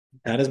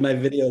How does my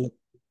video look?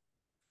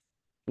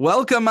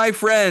 Welcome, my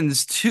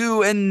friends,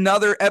 to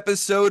another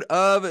episode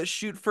of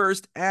Shoot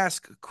First,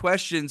 Ask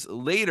Questions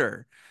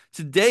Later.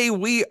 Today,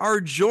 we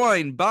are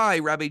joined by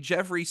Rabbi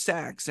Jeffrey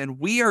Saks, and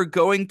we are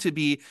going to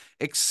be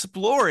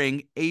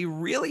exploring a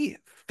really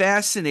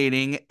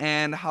fascinating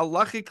and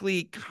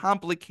halakhically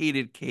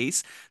complicated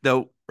case,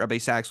 though Rabbi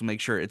Saks will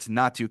make sure it's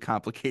not too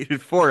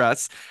complicated for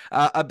us,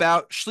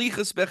 about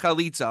shlichus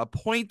bechalitza,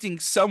 appointing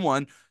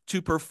someone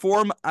to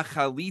perform a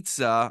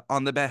chalitza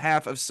on the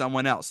behalf of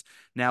someone else.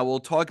 Now, we'll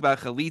talk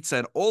about Chalitza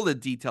and all the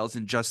details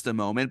in just a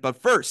moment.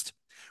 But first,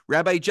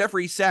 Rabbi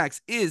Jeffrey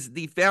Saks is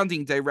the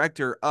founding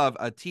director of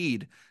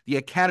ATID, the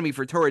Academy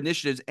for Torah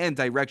Initiatives and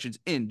Directions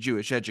in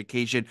Jewish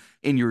Education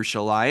in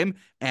Yerushalayim,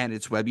 and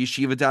its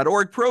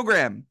webyeshiva.org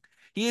program.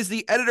 He is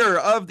the editor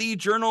of the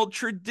journal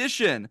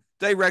Tradition,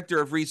 director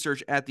of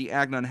research at the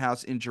Agnon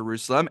House in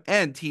Jerusalem,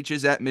 and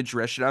teaches at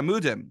Midreshet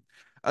Amudim.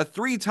 A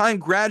three-time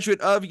graduate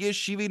of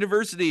Yeshiva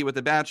University with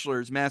a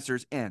bachelor's,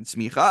 master's, and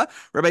Semicha,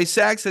 Rabbi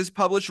Saks has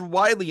published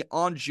widely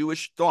on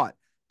Jewish thought,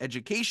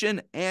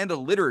 education, and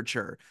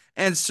literature,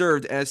 and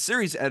served as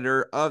series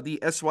editor of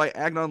the Shai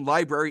Agnon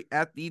Library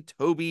at the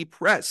Toby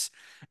Press.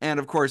 And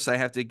of course, I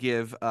have to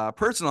give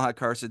personal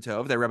hakar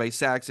satov that Rabbi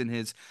Saks, in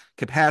his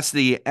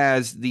capacity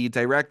as the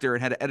director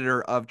and head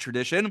editor of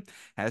Tradition,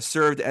 has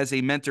served as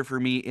a mentor for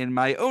me in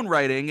my own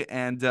writing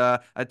and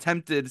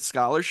attempted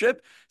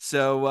scholarship.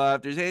 So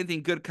if there's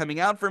anything good coming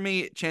out for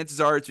me,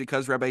 chances are it's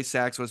because Rabbi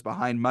Saks was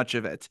behind much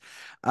of it.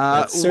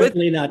 That's With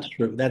certainly not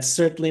true. That's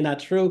certainly not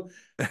true.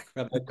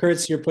 Rabbi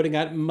Kurtz, you're putting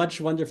out much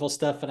wonderful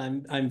stuff,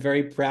 and I'm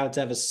very proud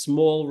to have a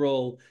small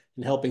role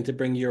in helping to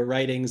bring your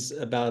writings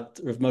about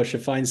Rav Moshe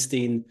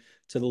Feinstein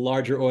to the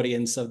larger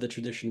audience of the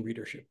tradition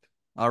readership.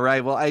 All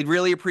right. Well, I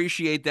really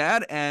appreciate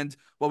that. And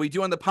what we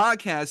do on the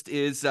podcast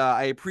is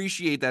I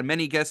appreciate that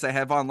many guests I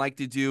have on like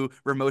to do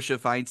Ramosha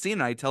Feinstein.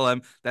 And I tell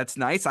them that's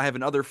nice. I have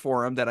another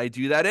forum that I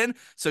do that in.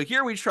 So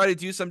here we try to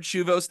do some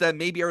chuvos that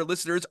maybe our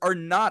listeners are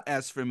not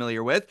as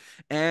familiar with.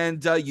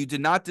 And you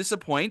did not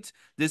disappoint.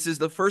 This is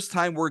the first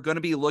time we're going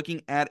to be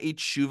looking at a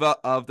chuva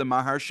of the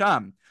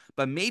Maharsham.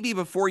 But maybe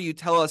before you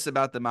tell us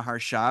about the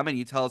Maharsham and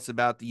you tell us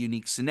about the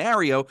unique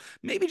scenario,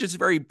 maybe just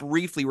very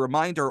briefly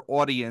remind our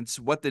audience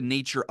what the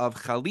nature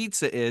of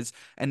Chalitza is,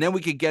 and then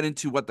we could get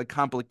into what the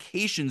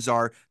complications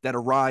are that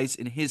arise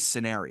in his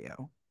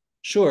scenario.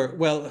 Sure.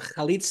 Well,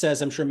 Chalitza,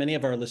 as I'm sure many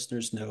of our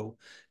listeners know,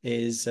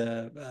 is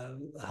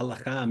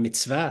halacha,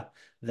 mitzvah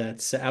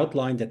that's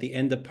outlined at the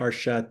end of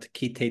Parshat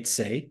Ki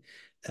Tetzei,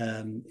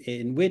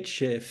 in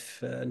which,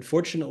 if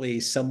unfortunately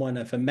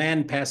if a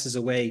man passes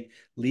away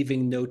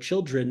leaving no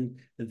children,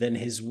 then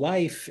his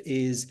wife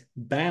is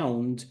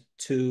bound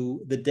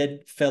to the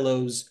dead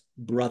fellow's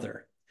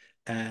brother.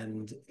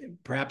 And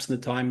perhaps in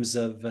the times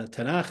of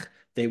Tanakh,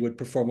 they would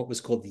perform what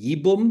was called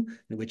yibum,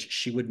 in which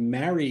she would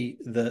marry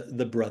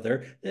the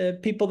brother.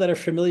 People that are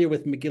familiar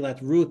with Megillat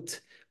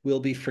Ruth will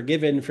be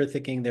forgiven for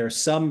thinking there are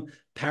some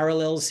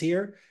parallels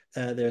here.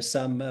 There are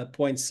some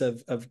points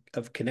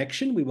of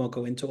connection. We won't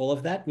go into all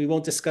of that. We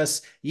won't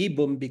discuss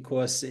Yibum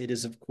because it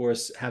is, of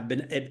course,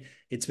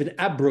 it's been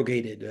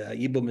abrogated.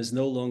 Yibum is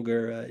no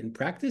longer in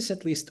practice,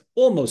 at least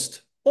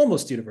almost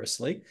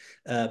universally.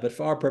 But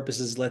for our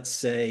purposes, let's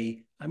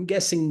say I'm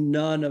guessing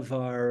none of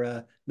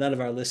our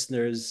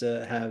listeners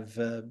have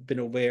been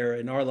aware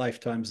in our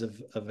lifetimes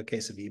of a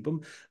case of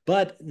Yibum.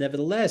 But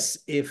nevertheless,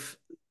 if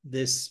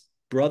this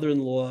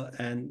brother-in-law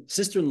and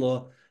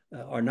sister-in-law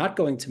are not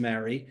going to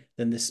marry,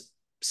 then this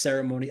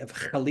ceremony of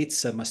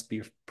chalitza must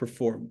be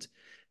performed.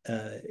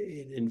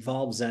 It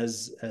involves,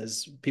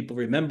 as people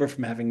remember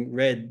from having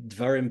read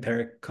Dvarim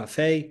Perek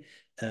Kafeh,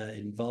 it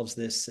involves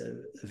this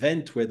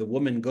event where the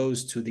woman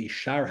goes to the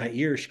Shar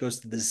Ha'ir, she goes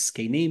to the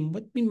Zkenim,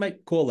 what we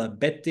might call a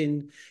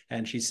betin,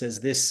 and she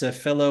says, this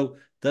fellow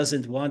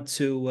doesn't want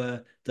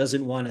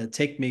to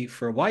take me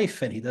for a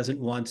wife, and he doesn't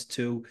want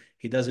to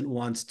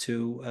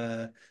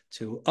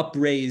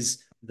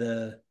upraise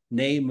the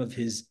name of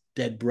his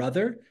dead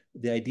brother.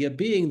 The idea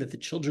being that the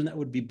children that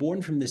would be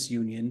born from this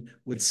union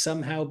would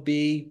somehow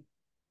be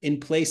in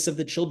place of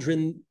the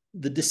children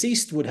the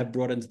deceased would have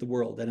brought into the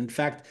world. And in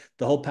fact,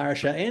 the whole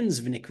parasha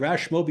ends, V'nikra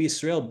shmo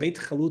b'Yisrael Beit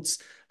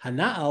Chalutz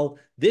Hana'al,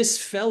 this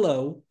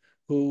fellow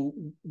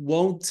who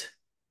won't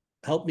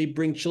help me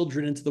bring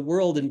children into the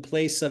world in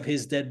place of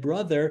his dead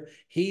brother,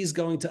 he's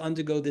going to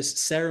undergo this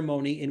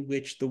ceremony in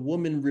which the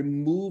woman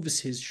removes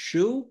his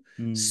shoe,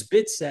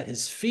 spits at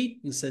his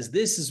feet, and says,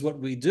 this is what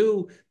we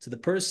do to the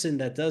person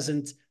that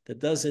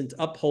doesn't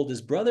uphold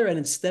his brother. And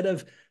instead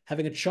of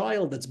having a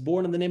child that's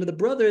born in the name of the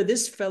brother,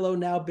 this fellow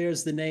now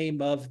bears the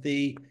name of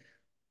the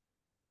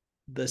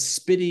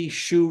spitty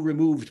shoe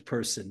removed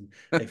person.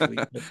 If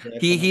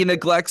we he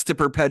neglects to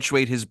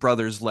perpetuate his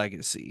brother's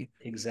legacy.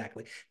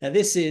 Exactly. Now,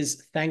 this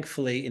is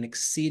thankfully an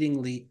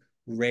exceedingly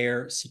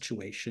rare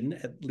situation,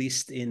 at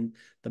least in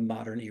the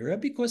modern era,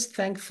 because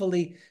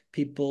thankfully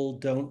people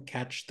don't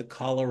catch the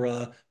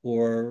cholera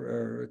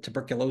or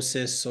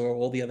tuberculosis or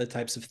all the other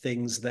types of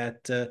things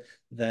that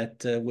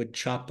would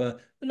chop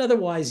an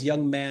otherwise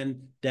young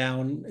man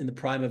down in the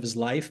prime of his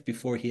life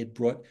before he had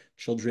brought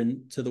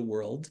children to the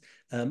world.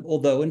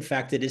 Although, in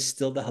fact, it is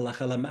still the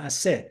halacha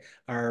l'maaseh.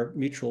 Our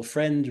mutual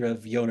friend,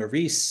 Rav Yonah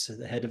Rees,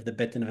 the head of the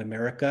Bet Din of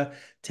America,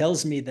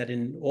 tells me that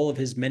in all of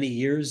his many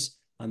years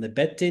on the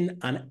Bet Din,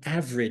 on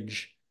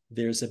average,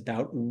 there's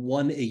about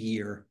one a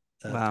year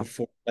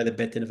performed by the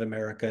Bet Din of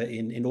America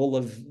in all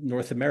of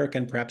North America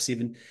and perhaps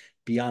even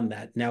beyond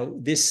that. Now,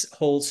 this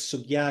whole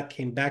sugya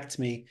came back to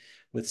me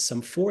with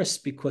some force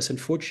because,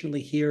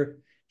 unfortunately, here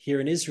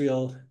in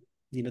Israel,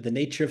 the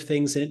nature of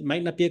things, and it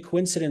might not be a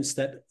coincidence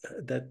that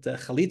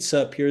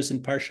Chalitza appears in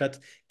Parshat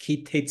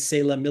Ki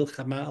Teitzei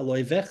Milchama al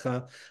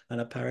Oivecha, on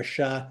a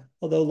parasha,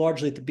 although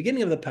largely at the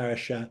beginning of the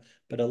parasha,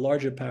 but a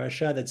larger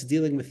parasha that's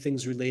dealing with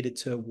things related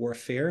to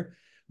warfare.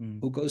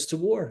 Who goes to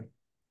war?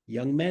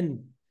 Young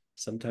men,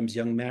 sometimes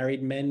young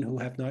married men who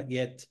have not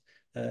yet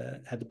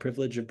had the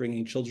privilege of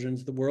bringing children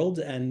into the world.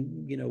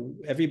 And,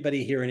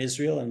 everybody here in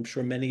Israel, I'm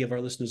sure many of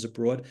our listeners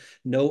abroad,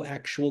 know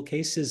actual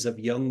cases of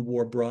young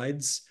war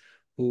brides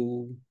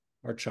who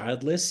are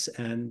childless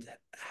and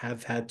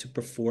have had to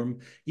perform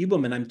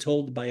Yibum. And I'm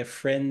told by a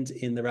friend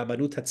in the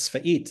Rabbanut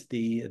HaTzva'it,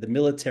 the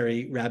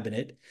military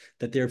rabbinate,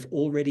 that there have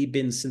already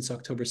been, since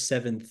October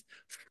 7th,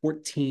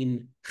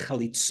 14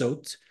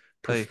 chalitzot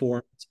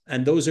performed.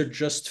 And those are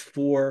just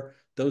for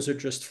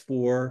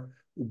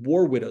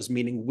war widows,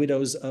 meaning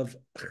widows of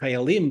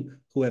chayalim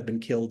who have been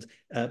killed.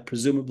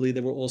 Presumably,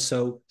 there were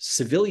also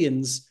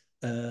civilians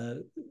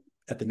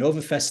at the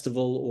Nova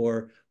Festival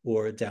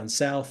or down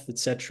south,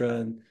 etc.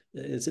 And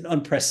it's an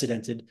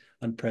unprecedented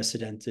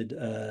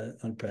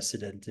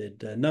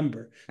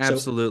number.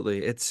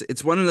 Absolutely. So,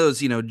 it's one of those,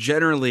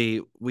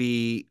 generally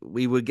we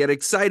would get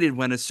excited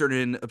when a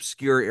certain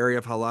obscure area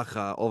of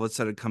halacha all of a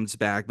sudden comes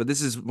back. But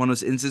this is one of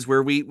those instances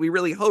where we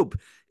really hope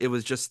it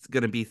was just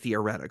going to be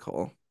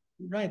theoretical.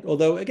 Right.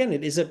 Although, again,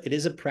 it is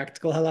a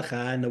practical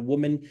halacha, and a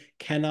woman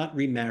cannot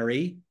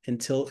remarry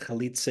until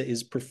chalitza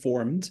is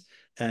performed.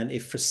 And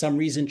if for some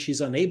reason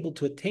she's unable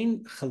to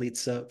attain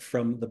chalitza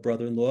from the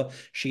brother-in-law,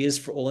 she is,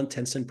 for all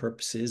intents and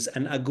purposes,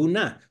 an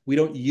aguna. We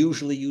don't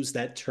usually use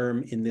that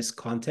term in this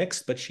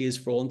context, but she is,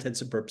 for all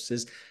intents and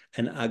purposes,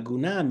 an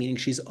aguna, meaning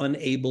she's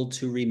unable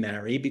to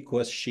remarry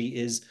because she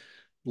is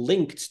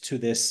linked to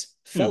this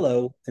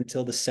fellow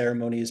until the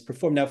ceremony is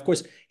performed. Now, of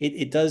course,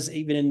 it does,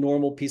 even in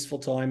normal peaceful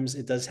times,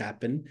 it does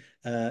happen.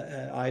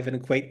 I have an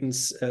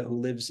acquaintance who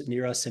lives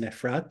near us in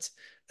Efrat,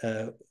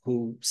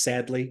 who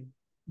sadly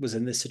was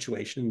in this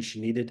situation, and she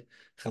needed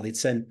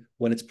chalitza. And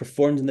when it's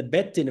performed in the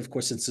Bet Din, of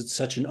course, it's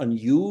such an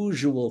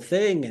unusual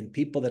thing, and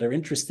people that are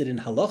interested in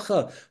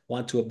halacha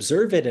want to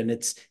observe it. And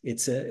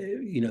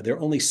there are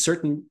only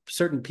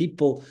certain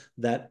people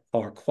that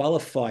are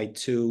qualified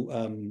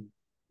to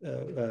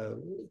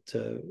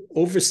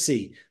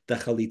oversee the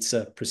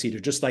chalitza procedure,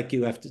 just like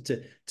you have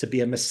to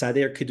be a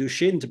mesader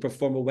kedushin to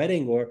perform a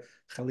wedding, or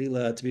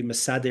chalila to be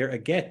mesader a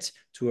get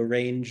to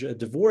arrange a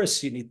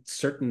divorce. You need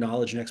certain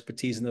knowledge and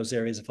expertise in those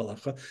areas of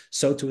halacha.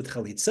 So too with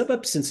chalitza,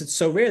 but since it's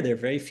so rare, there are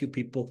very few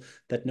people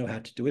that know how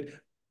to do it.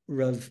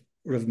 Rav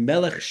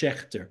Melech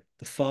Shechter,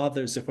 the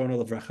father,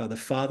 Zichrono Livracha, the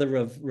father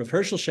of Rav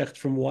Hershel Shechter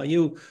from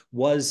YU,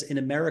 was in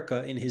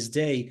America in his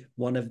day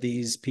one of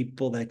these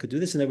people that could do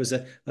this. And there was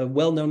a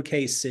well-known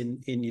case in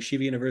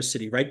Yeshiva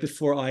University right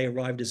before I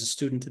arrived as a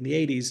student in the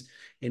 80s,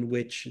 in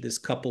which this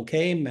couple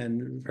came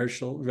and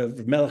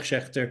Rav Melech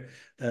Shechter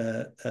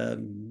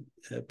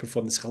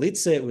performed this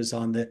chalitza. It was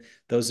on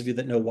those of you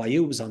that know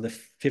YU, it was on the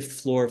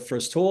 5th floor,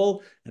 first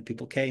hall, and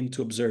people came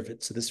to observe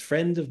it. So this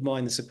friend of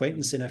mine, this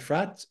acquaintance in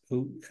Efrat,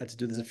 who had to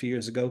do this a few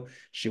years ago,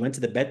 she went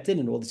to the Bet Din,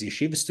 and all these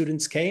yeshiva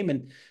students came,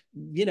 and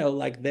how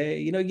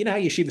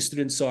yeshiva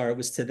students are. It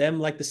was to them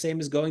like the same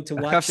as going to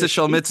watch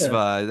a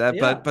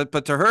mitzvah.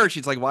 But to her,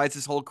 she's like, why is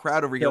this whole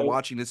crowd over here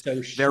watching this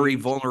very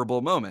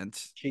vulnerable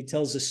moment? She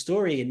tells a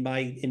story. In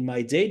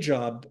my day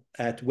job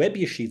at Web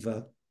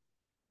Yeshiva,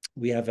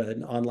 we have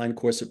an online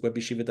course at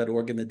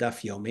webyeshiva.org in the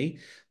Daf Yomi,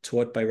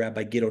 taught by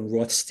Rabbi Gidon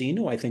Rothstein,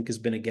 who I think has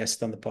been a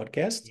guest on the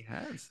podcast. He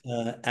has.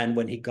 And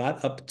when he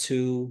got up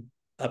to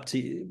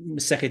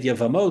Masechet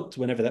Yavamot,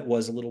 whenever that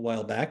was, a little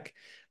while back,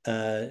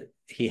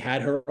 he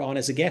had her on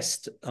as a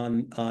guest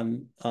on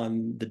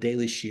the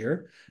daily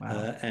shir.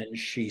 Wow. And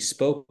she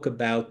spoke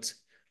about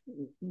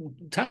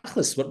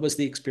tachlis, what was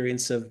the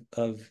experience of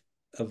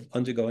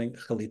undergoing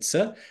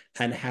chalitza,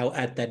 and how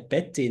at that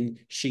Bet Din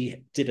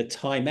she did a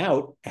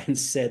timeout and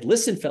said,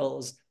 "Listen,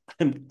 fellows,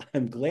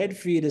 I'm glad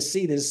for you to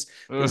see this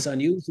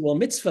unusual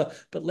mitzvah,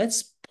 but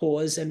let's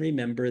pause and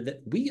remember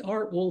that we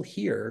are all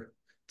here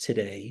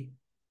today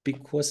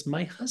because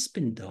my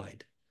husband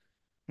died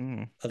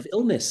of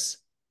illness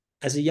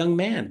as a young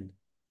man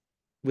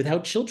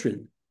without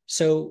children.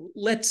 So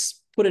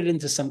let's put it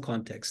into some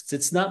context.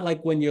 It's not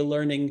like when you're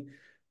learning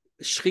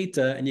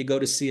shchita and you go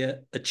to see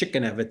a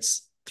chicken have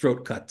its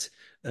throat cut.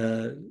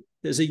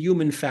 There's a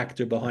human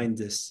factor behind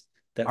this.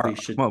 that we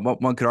should. Well,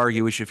 one could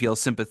argue we should feel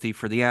sympathy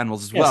for the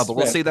animals as well, but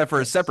we'll save that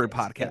for a separate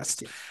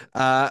podcast.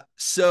 Yes.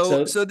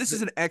 So this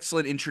is an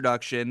excellent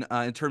introduction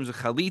in terms of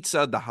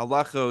chalitza, the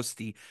halachos,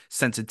 the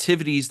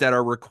sensitivities that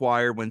are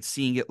required when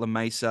seeing it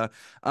lemaisa.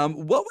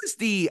 What was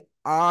the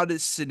odd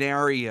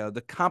scenario,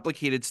 the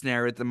complicated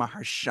scenario that the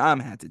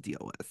Maharsham had to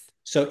deal with?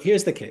 So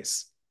here's the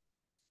case.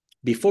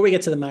 Before we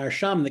get to the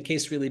Maharsham, the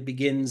case really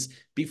begins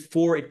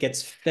before it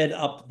gets fed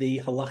up the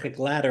halachic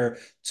ladder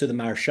to the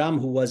Maharsham,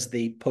 who was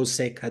the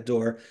posek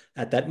hador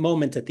at that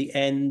moment, at the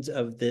end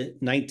of the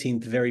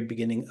 19th, very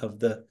beginning of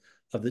the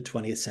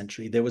 20th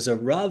century. There was a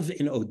Rav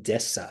in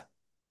Odessa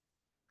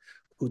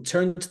who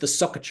turned to the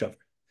Sokachover,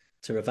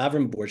 to Rav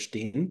Avram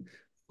Borstein,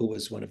 who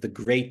was one of the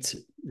great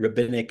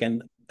rabbinic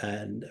and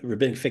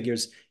rabbinic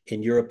figures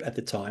in Europe at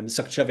the time.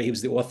 Sokachover, he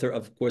was the author,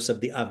 of course, of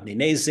the Avnei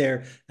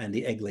Nezer and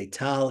the Eglei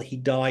Tal. He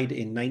died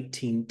in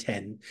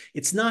 1910.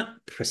 It's not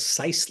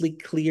precisely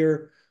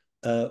clear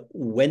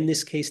when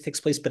this case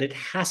takes place, but it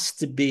has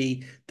to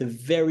be the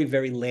very,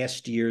 very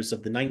last years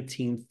of the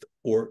 19th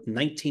or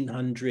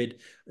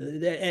 1900,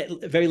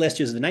 very last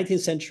years of the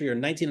 19th century, or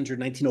 1900,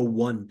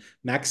 1901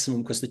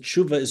 maximum, because the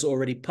tshuva is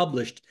already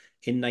published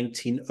in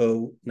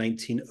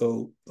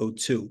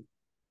 1902.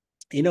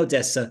 In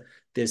Odessa,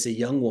 there's a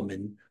young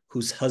woman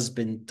whose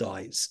husband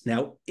dies.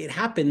 Now, it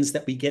happens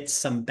that we get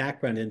some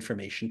background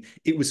information.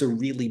 It was a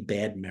really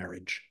bad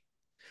marriage.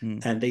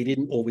 And they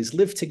didn't always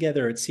live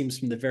together. It seems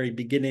from the very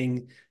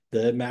beginning,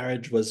 the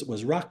marriage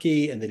was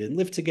rocky and they didn't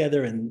live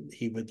together, and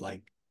he would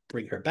like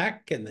bring her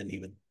back and then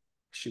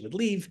she would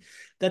leave.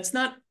 That's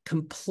not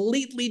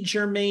completely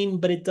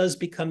germane, but it does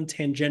become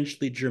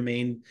tangentially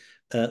germane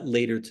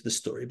later to the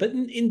story. But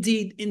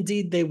indeed,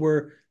 they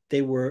were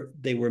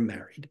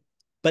married.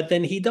 But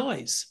then he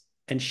dies,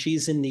 and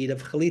she's in need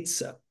of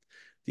chalitza.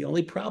 The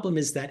only problem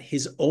is that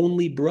his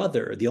only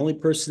brother, the only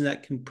person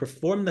that can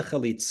perform the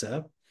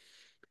chalitza,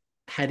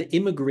 had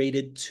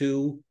immigrated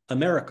to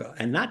America,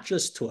 and not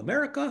just to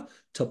America,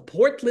 to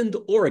Portland,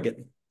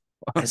 Oregon,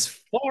 as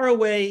far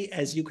away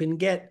as you can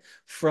get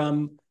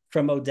from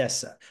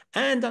Odessa.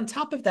 And on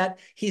top of that,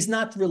 he's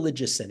not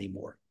religious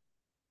anymore,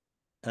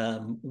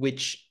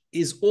 which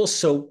is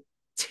also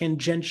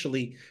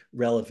tangentially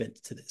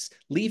relevant to this,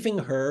 leaving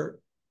her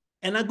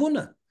an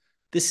aguna.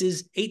 This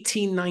is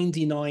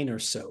 1899 or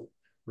so,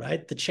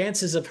 right? The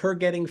chances of her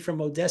getting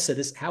from Odessa,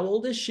 how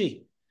old is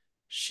she?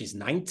 She's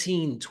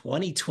 19,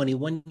 20,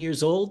 21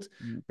 years old,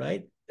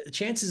 right? The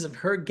chances of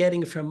her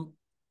getting from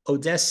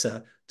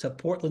Odessa to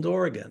Portland,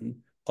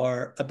 Oregon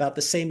are about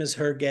the same as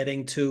her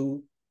getting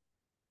to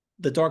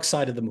the dark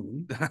side of the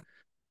moon.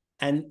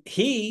 And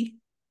he,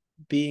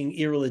 being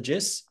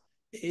irreligious,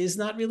 is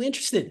not really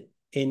interested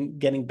in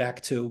getting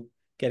back to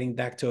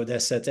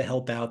Odessa to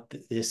help out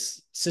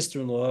this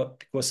sister-in-law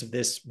because of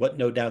this, what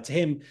no doubt to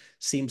him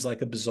seems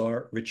like a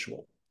bizarre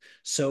ritual.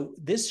 So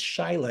this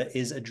shaila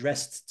is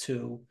addressed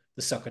to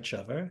the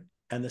Sokachover,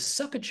 and the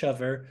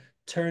Sokachover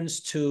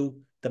turns to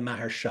the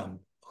Maharsham,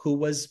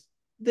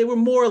 they were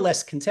more or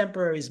less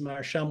contemporaries.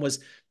 Maharsham was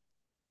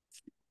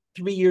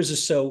 3 years or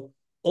so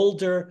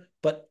older,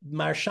 but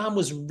Maharsham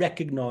was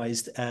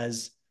recognized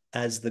as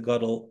the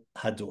Gadol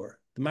Hador.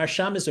 The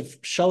Maharsham is of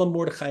Shalom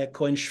Mordechai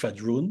Cohen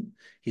Shvadrun.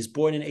 He's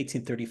born in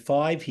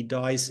 1835. He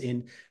dies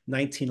in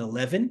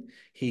 1911.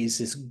 He's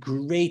this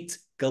great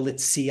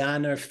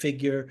Galicianer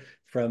figure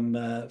from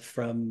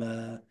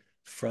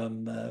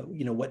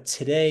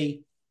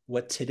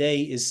what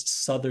today is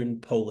southern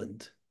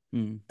Poland.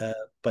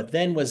 But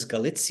then was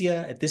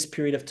Galicia. At this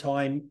period of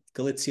time,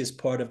 Galicia is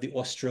part of the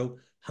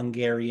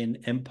Austro-Hungarian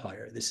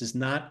Empire. This is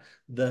not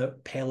the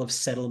Pale of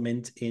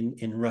Settlement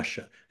in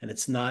Russia, and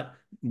it's not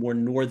more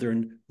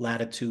northern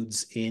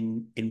latitudes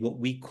in what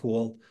we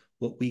call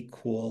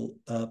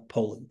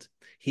Poland.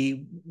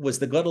 He was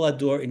the Gadol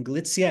Hador in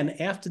Galicia,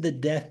 and after the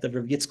death of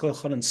Rav Yitzchak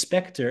Elchanan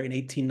Spector in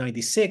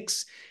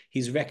 1896,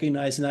 he's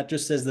recognized not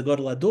just as the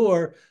Gadol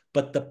Hador,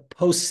 but the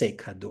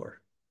Posek Hador.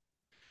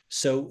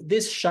 So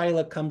this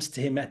shaila comes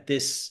to him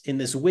in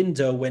this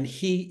window when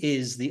he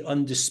is the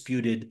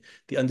undisputed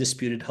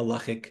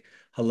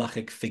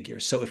halachic figure.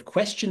 So if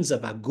questions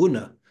of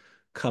aguna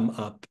come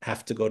up,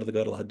 have to go to the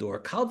Gadol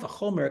Hador. Kal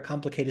v'chomer, a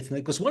complicated thing,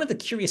 because one of the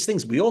curious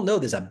things, we all know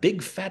there's a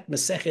big fat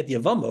Masechet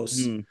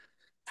Yevamos,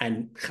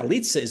 and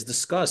Chalitza is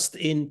discussed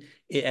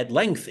at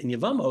length in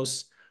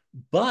Yevamos,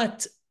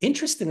 but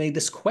interestingly,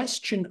 this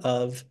question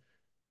of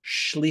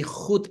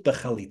shlichut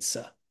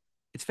b'chalitza.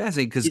 It's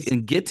fascinating because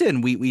in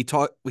Gittin, we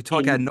talk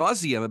ad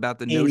nauseum about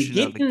the notion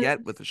of a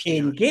get with a shliach.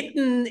 In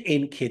Gittin,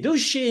 in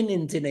Kiddushin,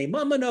 in Dinei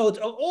Mamonot,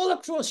 all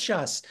across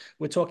Shas,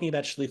 we're talking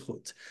about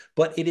shlichut.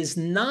 But it is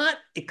not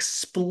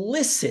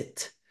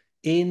explicit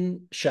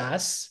in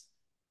Shas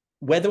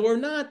whether or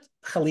not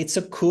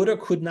chalitza could or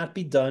could not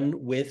be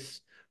done with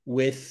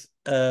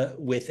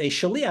a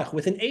shaliach,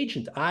 with an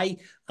agent. I'm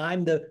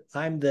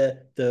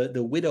the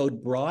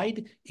widowed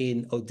bride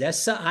in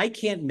Odessa. I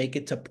can't make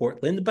it to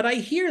Portland, but I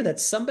hear that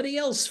somebody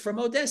else from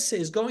Odessa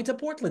is going to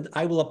Portland.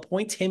 I will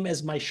appoint him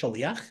as my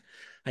shaliach.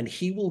 and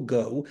he will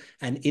go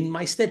and in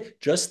my stead,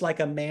 just like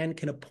a man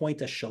can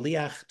appoint a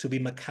shaliach to be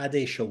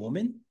makadesh a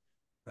woman,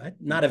 right?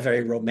 Not a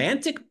very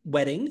romantic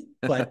wedding,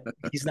 but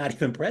he's not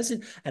even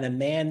present. And a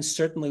man,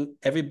 certainly,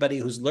 everybody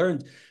who's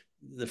learned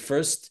the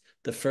first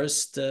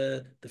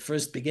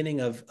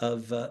beginning of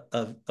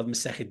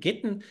Masechet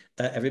Gittin,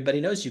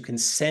 everybody knows you can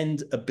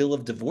send a bill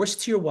of divorce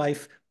to your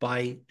wife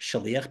by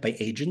shaliach, by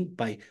agent,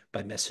 by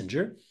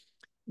messenger.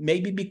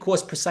 Maybe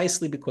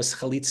precisely because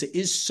chalitza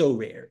is so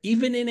rare.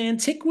 Even in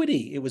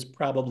antiquity, it was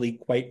probably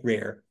quite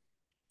rare.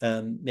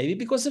 Maybe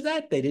because of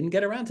that, they didn't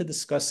get around to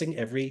discussing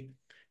every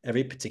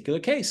particular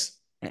case.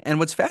 And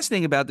what's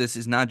fascinating about this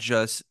is not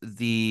just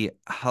the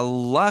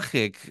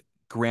halachic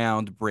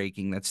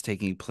groundbreaking that's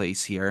taking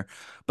place here,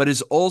 but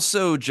is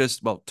also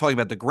just, well, talking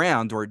about the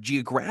ground or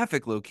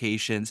geographic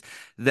locations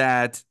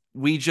that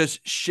we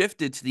just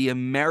shifted to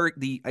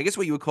I guess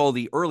what you would call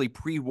the early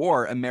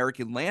pre-war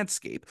American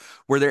landscape.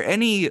 Were there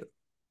any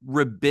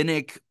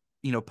rabbinic,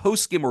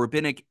 post-skim or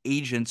rabbinic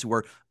agents who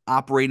were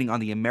operating on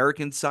the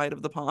American side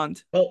of the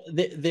pond? Well,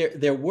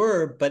 there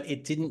were, but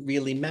it didn't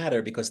really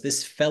matter because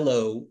this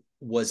fellow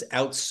was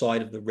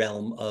outside of the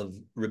realm of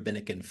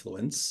rabbinic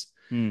influence.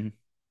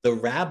 The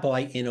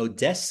rabbi in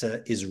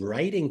Odessa is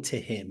writing to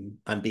him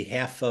on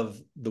behalf of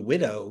the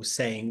widow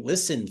saying,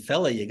 listen,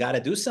 fella, you got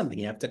to do something.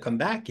 You have to come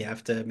back. You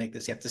have to make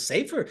this. You have to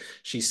save her.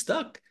 She's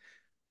stuck.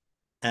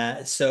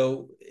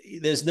 So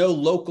there's no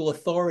local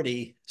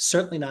authority,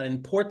 certainly not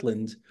in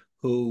Portland,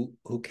 who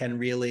can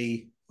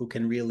really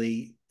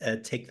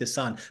take this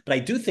on. But I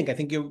think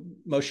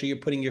Moshe, you're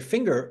putting your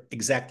finger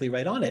exactly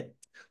right on it.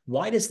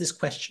 Why does this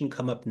question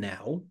come up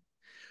now?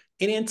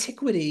 In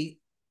antiquity,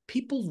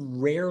 people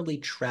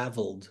rarely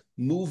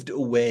moved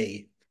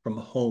away from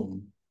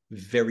home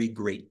very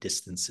great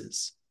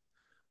distances.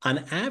 On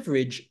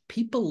average,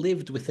 people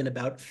lived within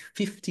about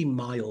 50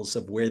 miles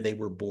of where they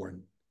were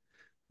born,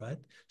 right?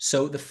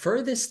 So the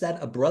furthest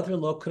that a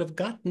brother-in-law could have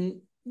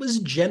gotten was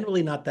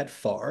generally not that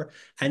far.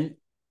 And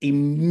a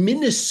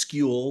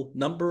minuscule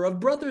number of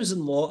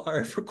brothers-in-law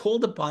are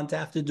called upon to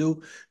have to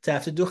do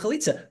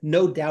chalitza.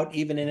 No doubt,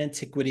 even in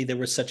antiquity, there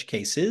were such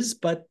cases,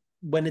 but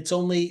when it's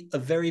only a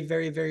very,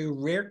 very, very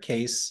rare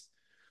case,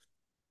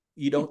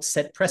 you don't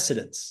set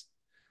precedents.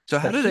 So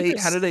how do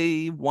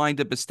they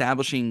wind up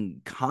establishing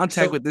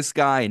contact with this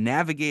guy and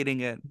navigating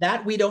it?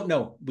 That we don't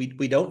know.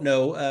 We don't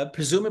know.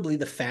 Presumably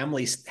the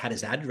family had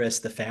his address.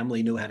 The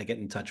family knew how to get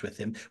in touch with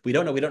him. We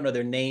don't know. We don't know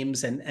their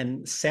names.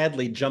 And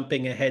sadly,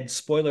 jumping ahead,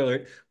 spoiler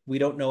alert, we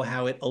don't know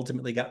how it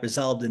ultimately got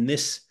resolved in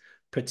this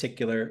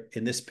particular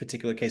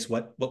case.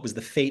 What was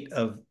the fate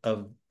of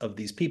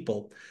these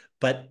people?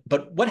 But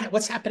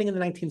what's happening in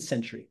the 19th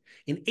century?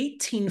 In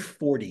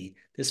 1840,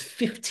 there's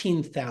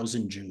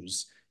 15,000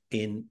 Jews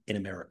in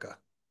America,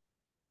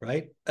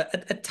 right?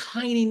 A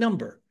tiny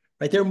number,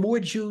 right? There are more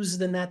Jews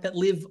than that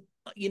live,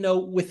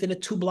 within a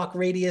 2-block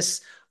radius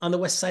on the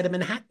west side of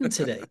Manhattan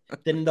today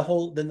than the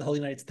whole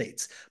United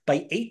States.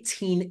 By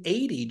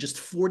 1880, just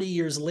 40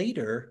 years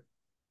later,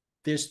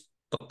 there's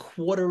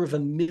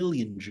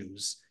 250,000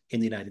 Jews in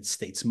the United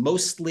States.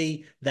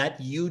 Mostly, that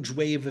huge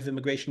wave of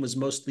immigration was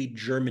mostly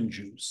German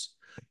Jews.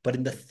 But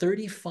in the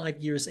 35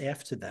 years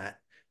after that,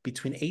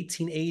 between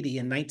 1880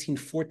 and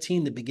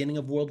 1914, the beginning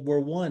of World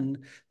War I,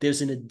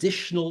 there's an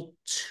additional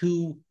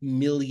 2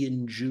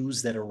 million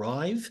Jews that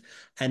arrive.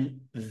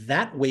 And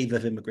that wave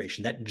of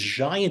immigration, that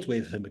giant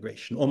wave of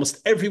immigration, almost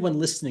everyone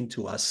listening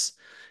to us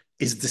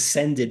is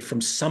descended from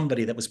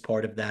somebody that was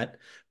part of that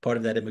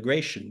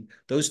immigration.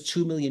 Those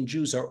 2 million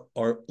Jews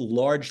are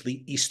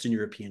largely Eastern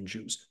European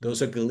Jews.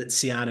 Those are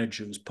Galicianer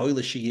Jews,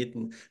 Polish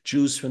and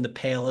Jews from the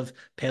Pale of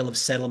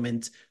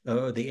Settlement,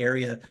 the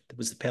area that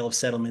was the Pale of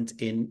Settlement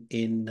in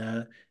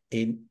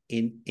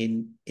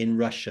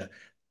Russia,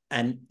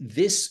 and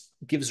this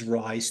gives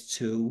rise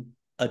to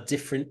a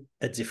different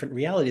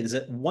reality. There's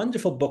a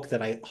wonderful book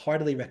that I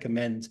heartily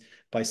recommend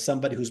by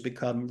somebody who's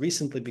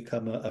recently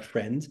become a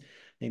friend,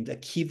 named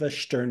Akiva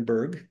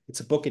Sternberg. It's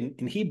a book in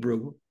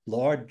Hebrew,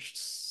 large,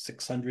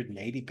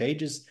 680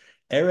 pages,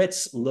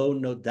 Eretz Lo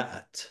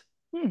Nodat.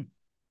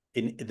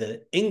 In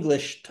the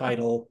English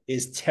title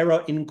is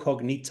Terra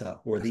Incognita,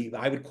 or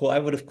I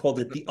would have called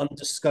it the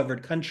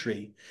undiscovered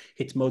country.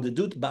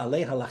 Hitmodedut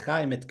ba'alei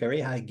halacha et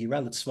garei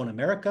ha'gira l'tzvon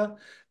America,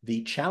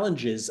 the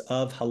challenges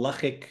of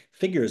halachic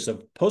figures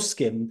of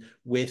poskim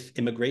with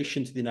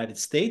immigration to the United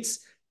States,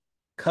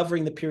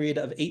 covering the period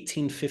of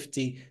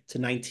 1850 to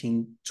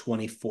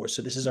 1924.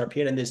 So this is our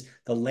period, and there's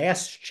the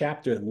last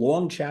chapter,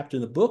 long chapter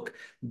in the book,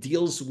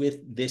 deals with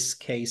this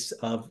case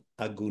of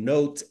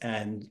agunot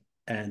and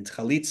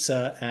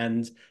chalitza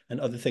and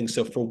other things.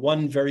 So for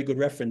one very good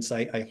reference,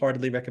 I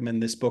heartily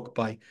recommend this book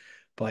by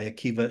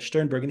Akiva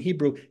Sternberg in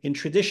Hebrew. In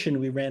tradition,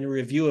 we ran a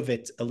review of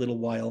it a little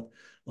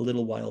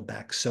while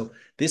back. So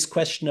this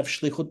question of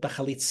shlichut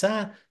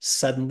b'chalitza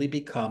suddenly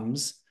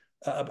becomes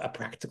a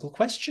practical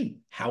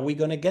question. How are we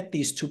going to get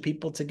these two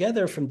people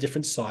together from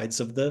different sides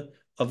of the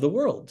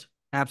world?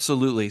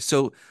 Absolutely.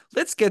 So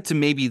let's get to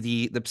maybe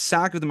the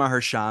psak of the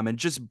Maharsham and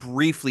just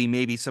briefly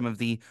maybe some of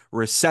the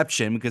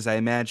reception, because I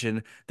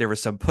imagine there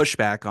was some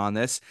pushback on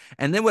this.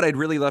 And then what I'd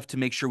really love to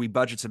make sure we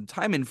budget some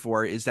time in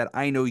for is that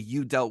I know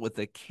you dealt with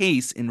a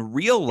case in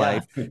real Yeah,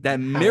 life that how I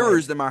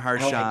mirrors the how I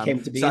Maharsham.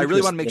 came to be So I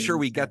really want to interested make sure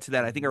in we this get to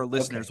that. I think our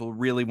listeners Okay. will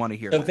really want to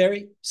hear So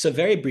that.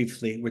 very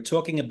briefly, we're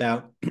talking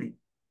about the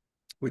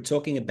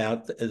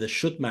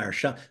Shut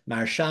Maharsham.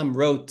 Maharsham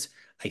wrote,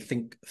 I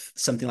think,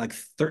 something like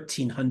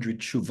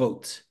 1,300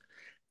 shuvot,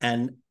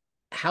 and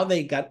how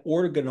they got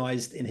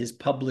organized in his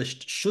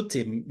published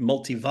shutim,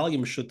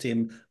 multi-volume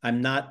shutim,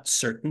 I'm not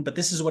certain, but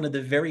this is one of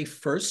the very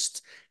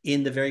first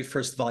in the very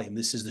first volume.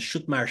 This is the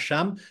Shut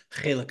Maharsham,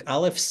 Chelik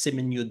Aleph,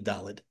 Simin Yud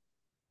Dalid.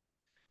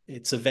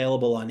 It's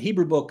available on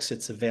Hebrew books.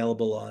 It's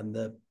available on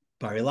the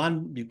Bar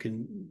Ilan. You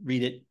can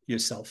read it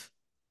yourself.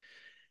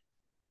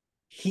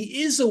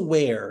 He is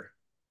aware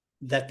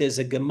that there's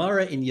a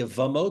Gemara in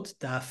Yevamot,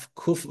 Daf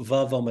Kuf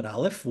Vav Omid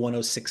Aleph,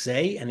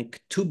 106a, and in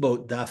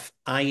Ketubot, Daf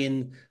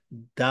Ayin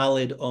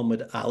Dalid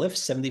Omid Aleph,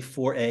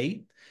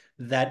 74a,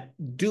 that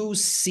do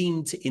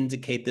seem to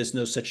indicate there's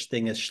no such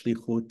thing as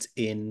shlichut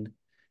in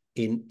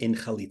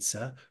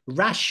Chalitza.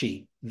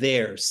 Rashi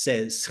there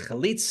says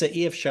Chalitza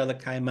efshar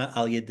l'kaima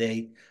al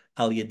yedei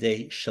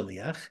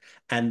shaliach,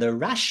 and the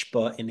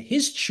Rashba in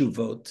his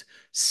Tshuvot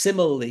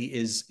similarly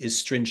is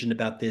stringent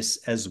about this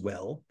as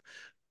well.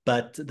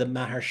 But the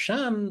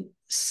Maharsham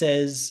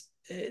says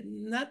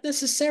not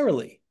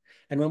necessarily.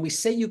 And when we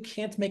say you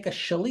can't make a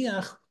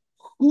shaliach,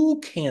 who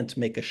can't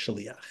make a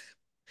shaliach?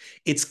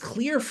 It's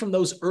clear from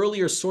those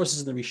earlier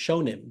sources in the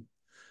Rishonim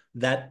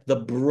that the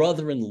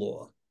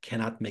brother-in-law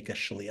cannot make a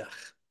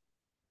shaliach.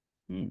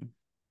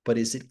 But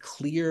is it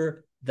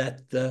clear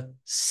that the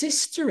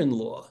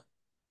sister-in-law,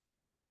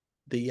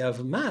 the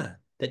Yavma,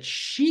 that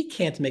she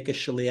can't make a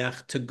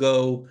shaliach to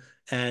go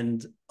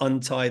and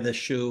untie the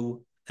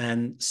shoe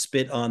and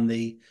spit on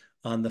the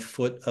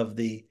foot of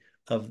the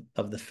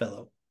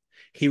fellow?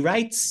 He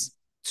writes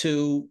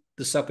to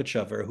the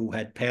Sokochover, who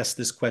had passed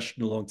this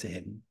question along to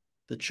him.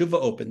 The tshuva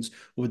opens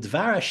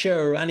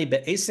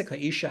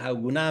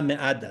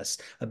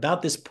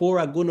about this poor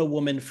Aguna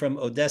woman from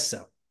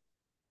Odessa,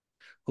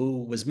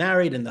 who was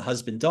married and the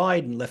husband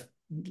died and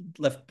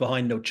left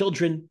behind no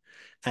children.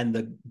 And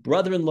the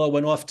brother-in-law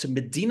went off to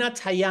Medinat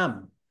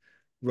Hayam,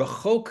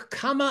 Rachok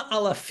Kama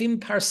Alafim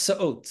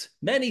Parsaot,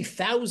 many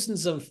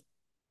thousands of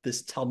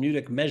this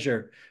Talmudic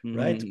measure,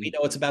 right? We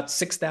know it's about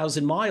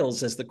 6,000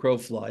 miles as the crow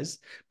flies.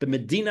 But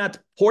Medinat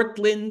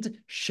Portland,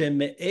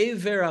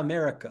 Sheme'ever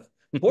America.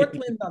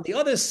 Portland on the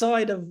other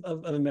side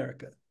of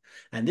America.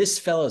 And this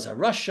fellow's a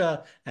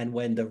Russia. And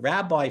when the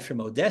rabbi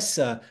from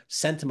Odessa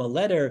sent him a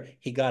letter,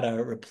 he got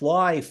a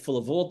reply full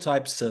of all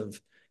types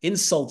of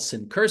insults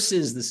and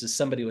curses. This is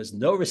somebody who has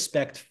no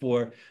respect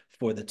for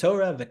the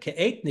Torah. And the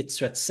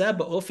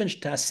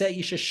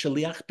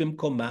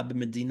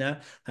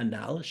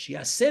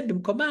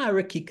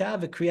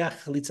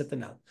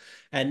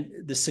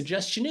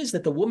suggestion is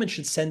that the woman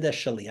should send a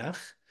shaliach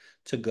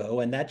to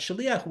go, and that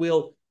shaliach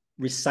will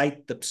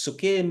recite the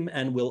psukim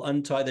and will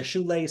untie the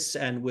shoelace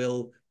and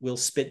will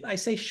spit. I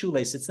say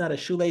shoelace, it's not a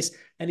shoelace.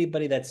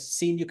 Anybody that's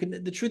seen,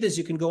 the truth is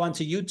you can go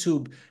onto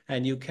YouTube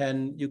and you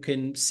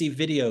can see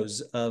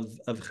videos of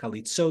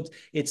chalitzot.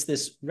 It's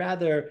this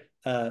rather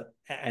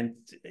and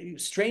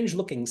strange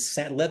looking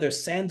leather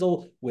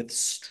sandal with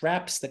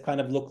straps that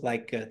kind of look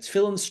like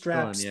tefillin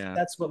straps. Yeah.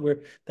 That's what we're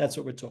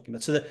talking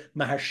about. So the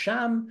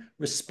Maharsham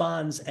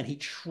responds, and he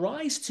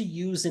tries to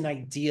use an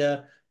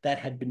idea that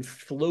had been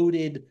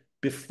floated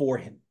before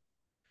him.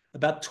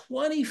 About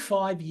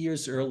 25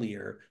 years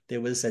earlier,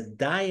 there was a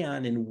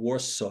Dayan in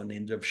Warsaw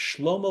named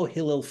Shlomo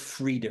Hillel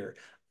Frieder.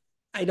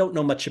 I don't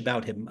know much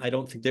about him. I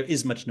don't think there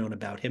is much known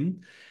about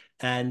him.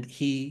 And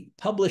he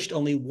published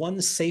only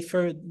one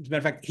sefer. As a matter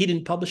of fact, he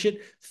didn't publish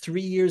it. 3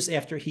 years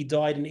after he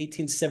died in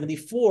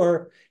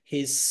 1874,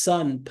 his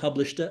son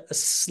published a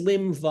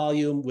slim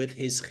volume with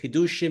his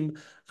chidushim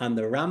on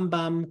the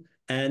Rambam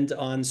and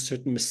on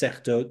certain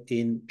Masechtot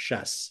in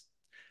Shas.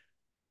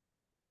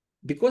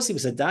 Because he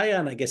was a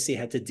Dayan, I guess he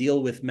had to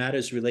deal with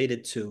matters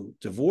related to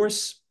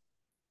divorce.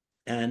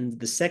 And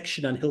the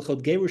section on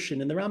Hilchot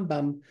Gerushin in the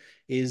Rambam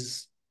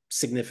is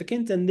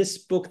significant. And this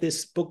book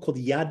called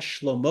Yad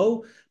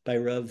Shlomo by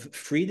Rav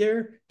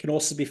Frieder can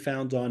also be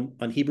found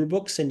on Hebrew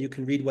books, and you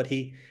can read what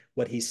he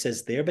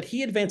says there. But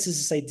he advances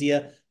this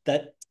idea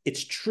that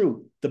it's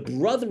true. The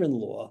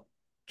brother-in-law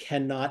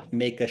cannot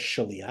make a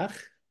shaliach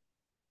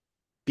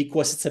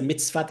because it's a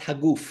mitzvat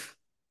haguf.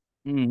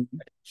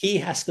 He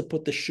has to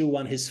put the shoe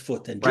on his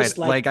foot. And just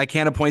like I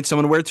can't appoint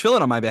someone to wear tefillin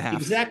on my behalf.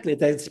 Exactly.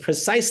 That's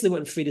precisely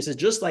what Frieda says.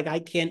 Just like I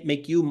can't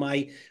make you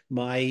my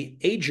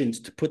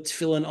agent to put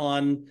tefillin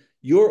on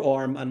your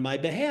arm on my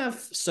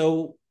behalf.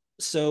 So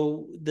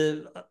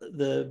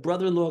the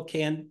brother-in-law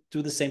can't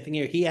do the same thing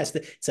here. He has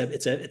to,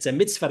 it's a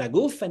mitzvah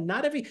aguf, and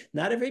not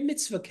every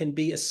mitzvah can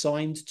be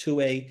assigned to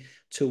a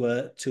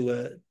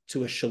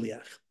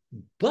shaliach.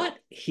 But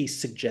he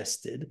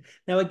suggested,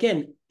 now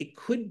again, it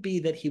could be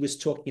that he was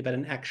talking about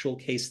an actual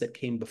case that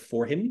came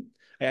before him.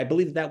 I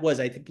believe I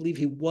believe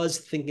he was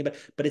thinking about,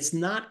 but it's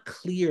not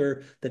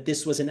clear that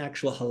this was an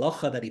actual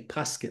halacha that he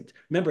paskind.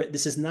 Remember,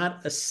 this is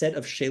not a set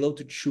of shelot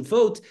to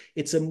shuvot.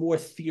 It's a more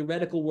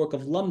theoretical work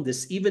of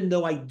lumdis, even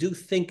though I do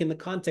think in the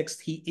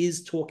context he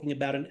is talking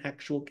about an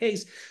actual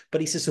case.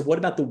 But he says, so what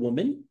about the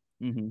woman?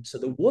 So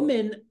the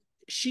woman,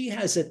 she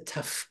has a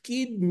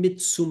tafkid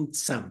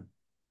mitzumtzam,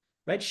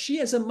 right? She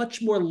has a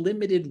much more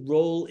limited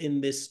role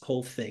in this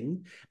whole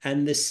thing.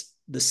 And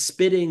the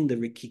spitting, the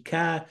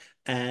rikika,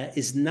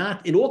 is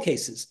not, in all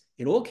cases,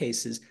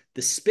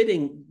 the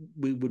spitting,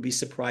 we would be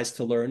surprised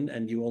to learn,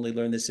 and you only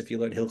learn this if you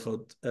learn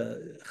Hilchot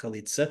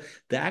Chalitza,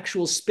 the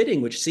actual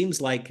spitting, which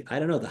seems like, I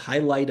don't know, the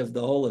highlight of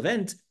the whole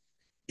event,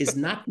 is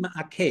not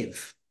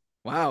ma'akev.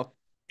 Wow.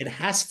 It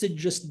has to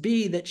just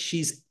be that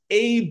she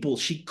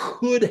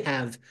could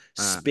have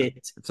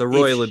spit. It's a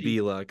Roy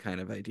Labila kind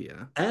of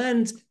idea.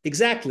 And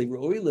exactly,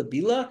 Roy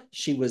Labila,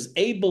 she was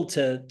able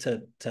to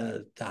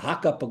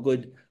hock up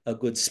a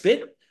good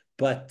spit,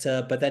 but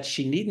that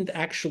she needn't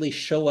actually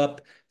show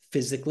up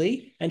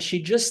physically, and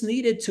she just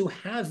needed to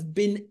have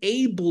been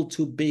able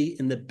to be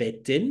in the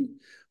Beit Din.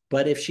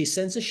 But if she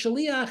sends a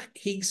shaliach,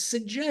 he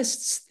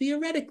suggests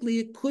theoretically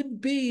it could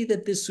be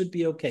that this would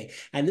be okay.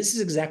 And this is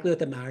exactly what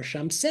the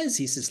Maharsham says.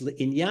 He says,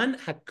 "Inyan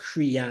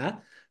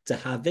hakriya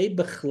tahave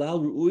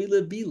bechlal ru'ui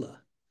lebila."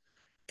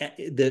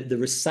 The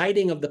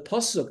reciting of the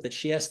pasuk that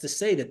she has to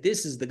say that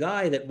this is the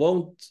guy that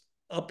won't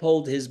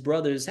uphold his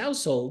brother's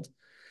household,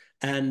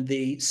 and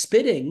the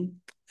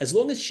spitting, as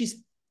long as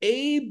she's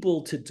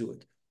able to do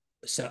it.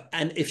 So,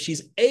 and if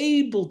she's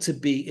able to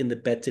be in the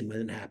Beit Din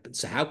when it happens,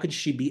 so how could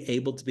she be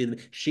able to be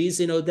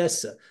she's in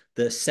Odessa.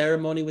 The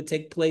ceremony would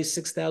take place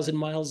 6,000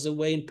 miles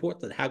away in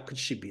Portland. How could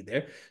she be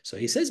there? So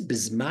he says,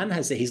 Bisman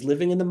he's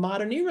living in the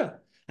modern era.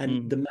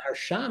 And the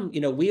Maharsham,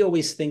 we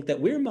always think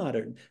that we're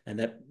modern and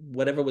that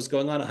whatever was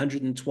going on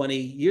 120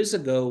 years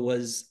ago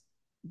was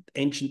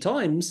ancient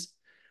times.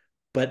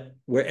 But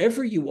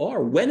wherever you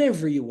are,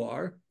 whenever you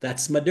are,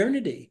 that's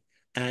modernity.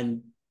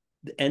 And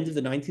the end of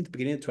the 19th,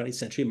 beginning of the 20th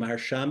century,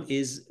 Maharsham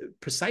is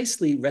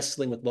precisely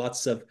wrestling with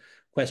lots of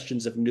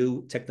questions of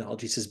new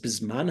technology. He says,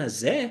 Bizman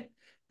hazeh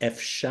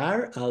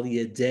efshar al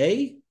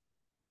yedei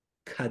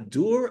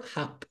kadur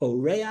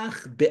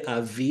haporeach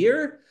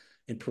be'avir.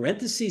 In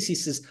parentheses, he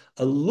says,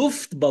 a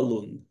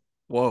Luftballon.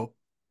 Whoa.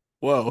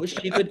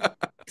 She could,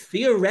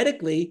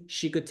 theoretically,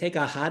 she could take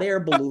a hot air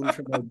balloon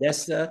from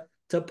Odessa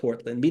to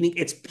Portland, meaning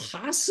it's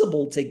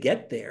possible to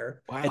get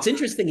there. Wow. It's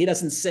interesting. He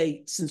doesn't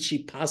say since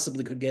she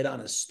possibly could get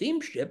on a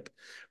steamship,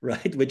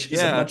 right? Which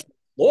is a much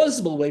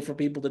plausible way for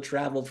people to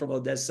travel from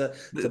Odessa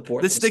to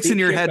Portland. This sticks in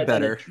your head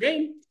better.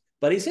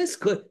 But he says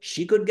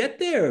she could get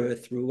there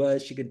through,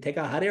 she could take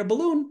a hot air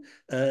balloon.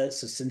 So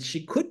since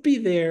she could be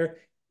there,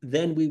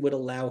 then we would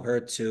allow her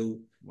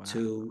to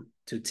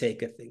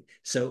take a thing.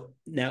 So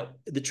now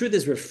the truth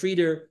is, Rav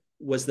Frieder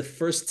was the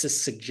first to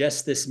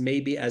suggest this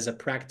maybe as a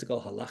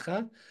practical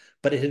halacha,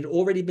 but it had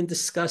already been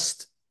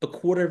discussed a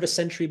quarter of a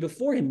century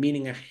before him,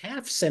 meaning a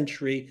half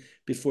century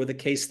before the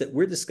case that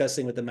we're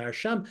discussing with the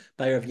Maharsham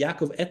by Rav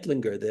Yaakov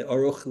Ettlinger, the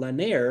Aruch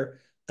Laner,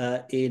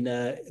 in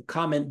a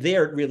comment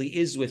there. It really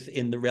is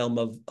within the realm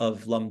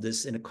of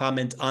Lumdis, in a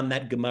comment on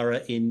that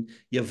Gemara in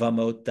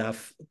Yavamot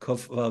Daf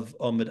Kuf of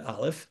Omid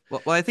Aleph.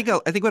 Well, I think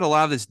what a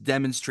lot of this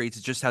demonstrates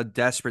is just how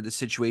desperate the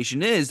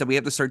situation is, that we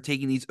have to start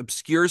taking these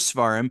obscure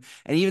svarim,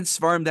 and even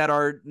svarim that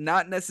are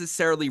not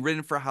necessarily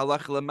written for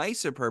halacha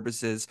l'maisa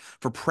purposes,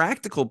 for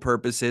practical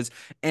purposes,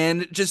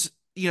 and just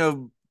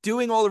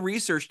doing all the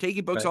research,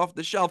 taking books off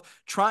the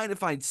shelf, trying to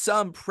find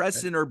some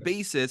precedent or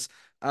basis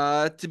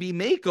to be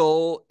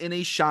makel in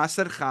a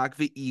shasar chak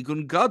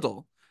ve'igun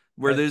gadol,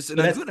 where there's an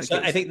aguna case.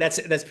 I think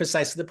that's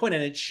precisely the point,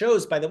 and it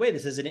shows. By the way,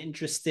 this is an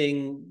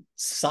interesting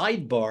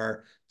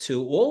sidebar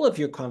to all of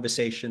your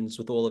conversations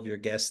with all of your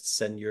guests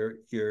and your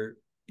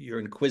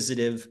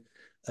inquisitive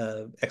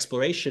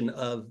exploration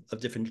of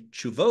different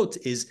shuvot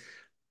is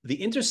the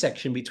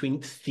intersection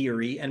between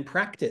theory and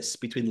practice,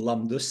 between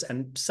lamdus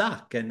and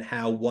psak, and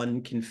how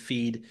one can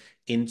feed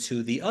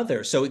into the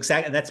other. So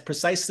exactly, and that's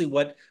precisely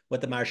what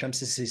the Maharsham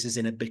says is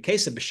in a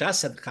case of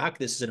b'shas hadchak,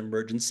 this is an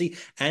emergency,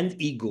 and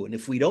igun.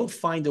 If we don't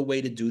find a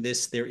way to do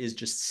this, there is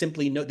just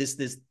simply this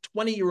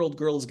 20-year-old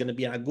girl is going to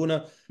be an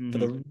aguna for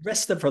the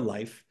rest of her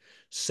life.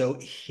 So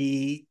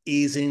he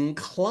is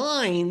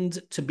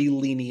inclined to be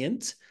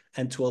lenient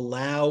and to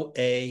allow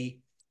a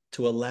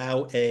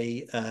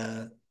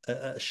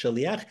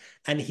shaliach,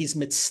 and he's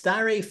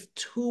mitzaref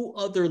two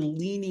other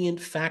lenient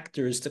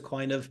factors to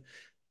kind of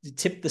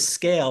tip the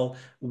scale.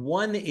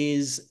 One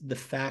is the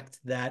fact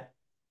that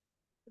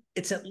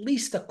it's at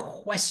least a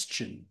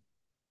question: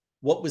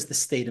 what was the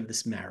state of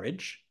this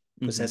marriage?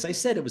 Because as I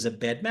said, it was a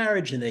bad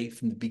marriage, and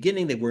from the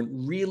beginning, they weren't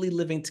really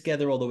living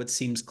together, although it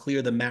seems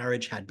clear the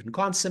marriage had been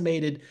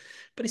consummated.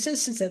 But he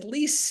says, since at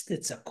least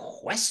it's a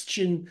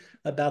question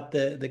about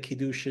the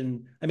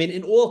Kiddushin, I mean,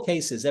 in all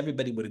cases,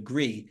 everybody would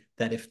agree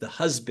that if the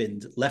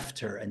husband left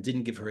her and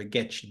didn't give her a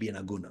get, she'd be an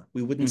aguna.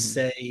 We wouldn't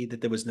say that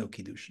there was no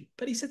Kiddushin.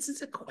 But he says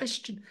it's a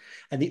question.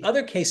 And the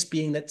other case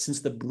being that since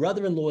the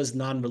brother-in-law is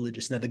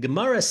non-religious, now the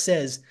Gemara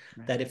says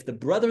that if the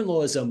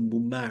brother-in-law is a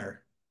mumar,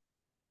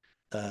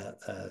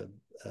 a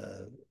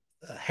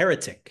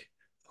heretic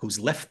who's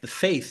left the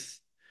faith,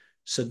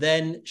 so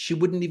then she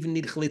wouldn't even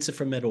need chalitza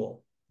from at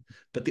all.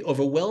 But the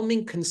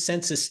overwhelming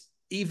consensus,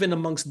 even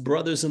amongst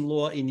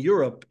brothers-in-law in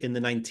Europe in the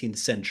 19th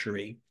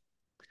century,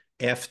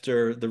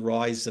 after the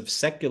rise of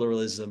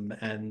secularism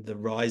and the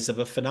rise of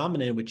a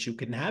phenomenon in which you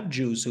can have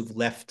Jews who've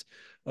left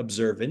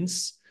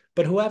observance,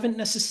 but who haven't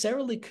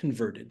necessarily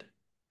converted.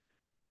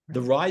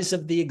 The rise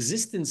of the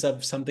existence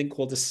of something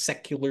called a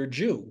secular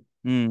Jew.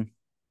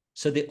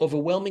 So the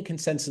overwhelming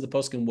consensus of the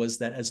poskim was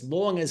that as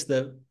long as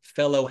the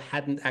fellow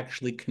hadn't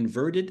actually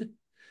converted,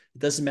 it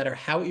doesn't matter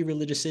how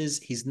irreligious is,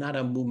 he's not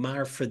a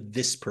mumar for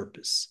this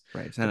purpose.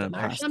 Right. But the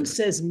Maharsham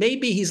says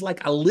maybe he's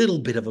like a little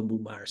bit of a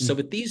mumar. So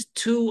with these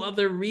two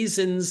other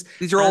reasons,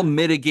 these are all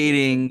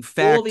mitigating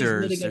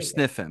factors. They're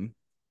sniffing.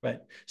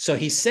 Right. So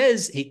he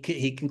says,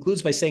 he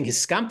concludes by saying,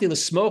 Hiskamti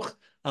l'smoch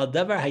al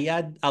davar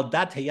hayad al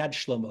dat hayad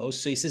shlomo.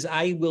 So he says,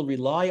 I will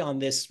rely on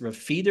this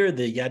feeder,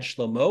 the yad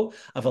shlomo,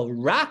 aval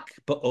rak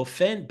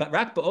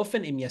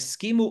ba'ofen im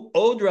yaskimu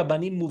od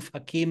rabbanim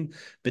muvhakim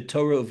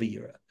b'torah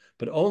u'v'yira.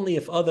 But only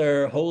if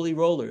other holy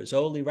rollers,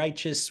 holy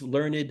righteous,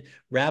 learned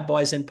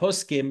rabbis and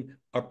poskim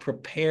are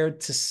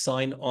prepared to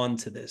sign on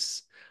to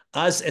this.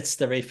 Az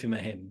etztaref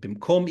imahem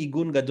bimkom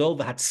igun gadol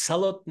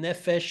v'hatsalot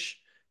nefesh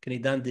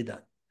k'nidan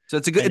didan. So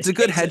it's a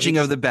good hedging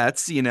of the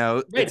bets, you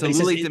know. Right, it's a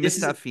luli de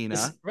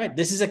mistafina. Right.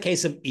 This is a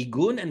case of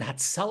igun and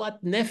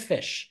hatsalat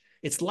nefesh.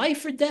 It's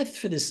life or death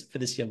for this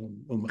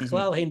young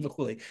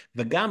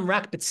V'gam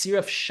rak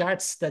b'tziraf shart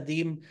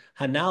stadim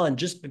hanal, and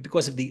just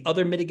because of the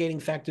other mitigating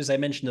factors I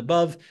mentioned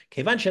above,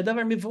 kevan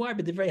shadavar mivuar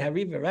b'divrei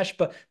hariv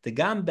v'rashba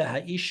degam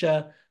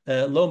behaisha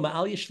lo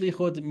ma'al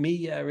yishlichud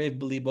mi yarev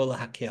b'libo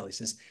lahakel. He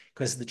says,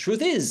 because the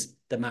truth is,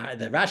 the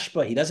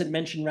Rashba, he doesn't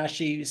mention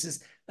Rashi. He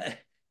says,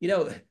 you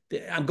know,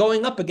 I'm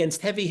going up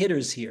against heavy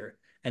hitters here.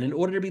 And in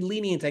order to be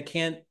lenient, I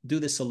can't do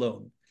this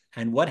alone.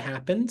 And what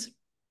happened?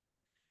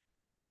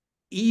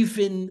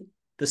 Even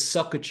the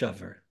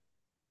Sakachavar,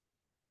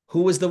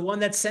 who was the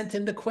one that sent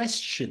in the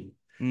question,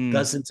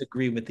 doesn't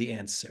agree with the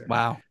answer.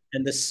 Wow.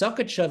 And the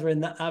Sakachavar in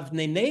the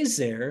Avnei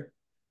Nezer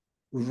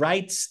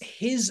writes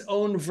his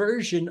own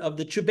version of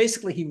the truth.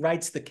 Basically, he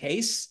writes the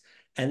case,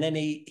 and then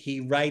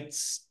he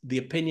writes the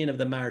opinion of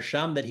the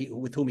Maharsham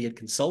with whom he had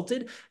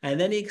consulted, and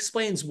then he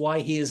explains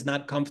why he is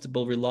not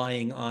comfortable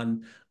relying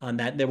on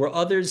that. There were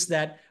others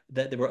that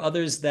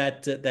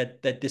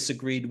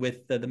disagreed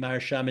with the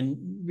Maharsham, and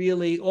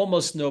really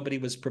almost nobody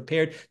was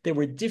prepared. There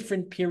were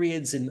different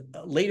periods in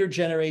a later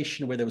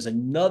generation where there was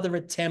another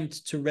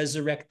attempt to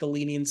resurrect the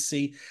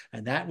leniency,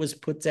 and that was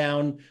put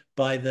down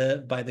by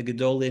the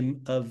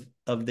Gedolim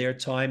of their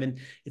time. And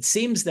it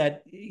seems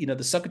that, you know,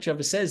 the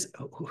Sakachav says,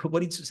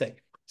 what did he say?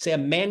 Say a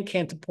man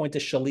can't appoint a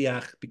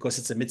shaliach because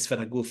it's a mitzvah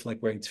naguf,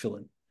 like wearing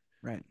tefillin.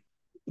 Right.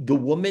 The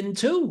woman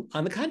too,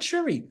 on the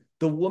contrary,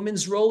 the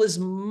woman's role is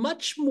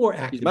much more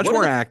active. She's much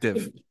more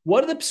active.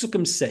 What do the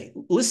psukim say?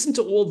 Listen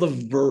to all the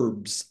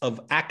verbs of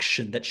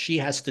action that she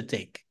has to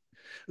take.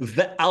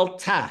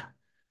 Ve'alta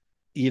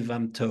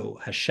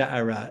yivamto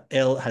hasha'ara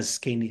el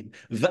haskenim.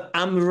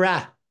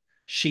 Ve'amra,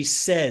 she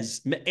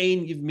says,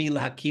 Me'ein yivmi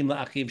lahakim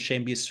la'achiv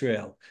shem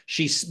b'Yisrael.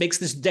 She makes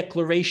this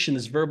declaration,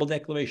 this verbal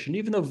declaration,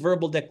 even though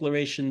verbal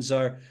declarations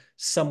are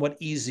somewhat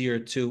easier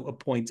to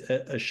appoint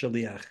a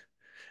shaliach.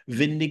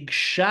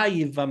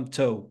 V'nigsha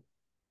yivamto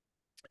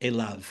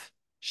elav.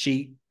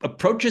 She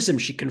approaches him,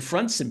 she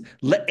confronts him.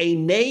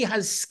 Le'enei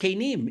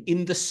haskenim,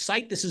 in the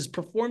sight, this is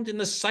performed in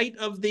the sight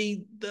of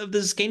the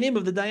zkenim,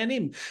 of the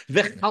dayanim.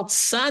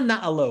 V'chaltza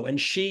na'alo,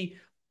 and she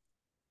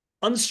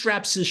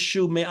unstraps his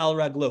shoe me'al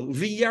raglo.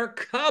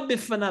 V'yarka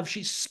b'fanav,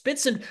 she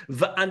spits him.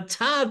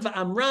 V'anta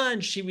v'amra,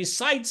 and she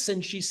recites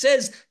and she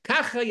says,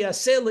 Kacha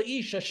yaseh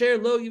le'ish asher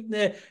lo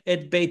yivneh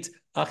et beit.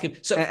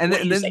 So, and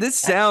then this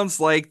sounds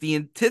like the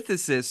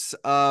antithesis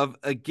of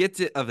a get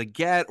or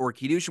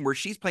kiddushin, where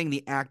she's playing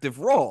the active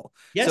role.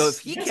 Yes, so if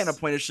he can't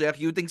appoint a shliach,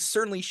 you would think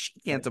certainly she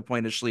can't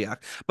appoint a shliach.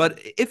 But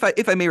if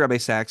I may, Rabbi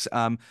Saks,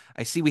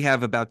 I see we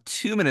have about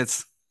 2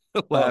 minutes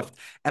left,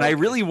 and I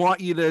really want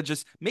you to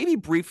just maybe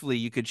briefly,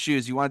 you could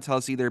choose. You want to tell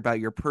us either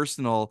about your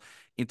personal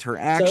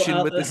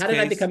interaction with this how case.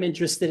 Did I become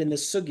interested in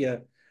this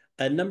sugya?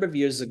 A number of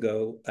years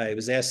ago, I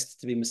was asked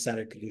to be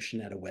Masader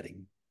Kiddushin at a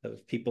wedding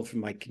of people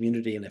from my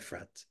community in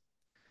Efrat.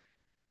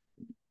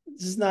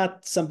 This is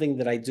not something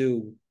that I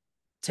do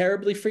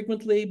terribly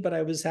frequently, but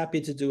I was happy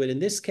to do it in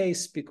this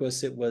case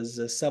because it was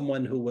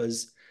someone who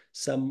was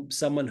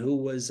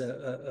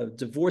a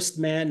divorced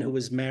man who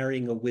was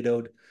marrying a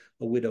widowed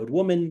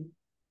woman.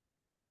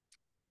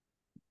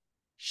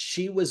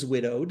 She was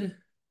widowed.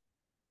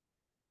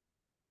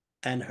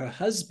 And her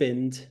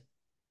husband,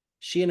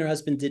 she and her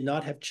husband did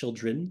not have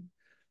children,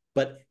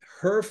 but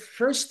her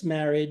first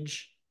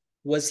marriage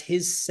was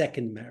his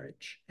second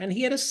marriage. And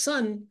he had a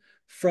son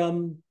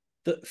from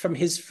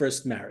his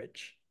first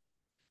marriage.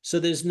 So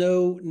there's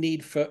no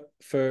need for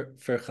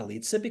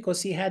Chalitza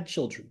because he had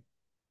children,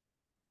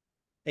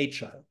 a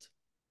child.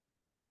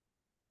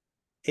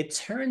 It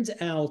turns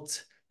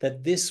out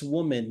that this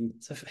woman,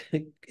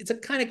 it's a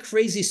kind of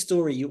crazy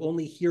story you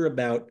only hear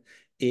about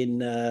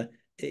in,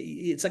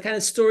 it's a kind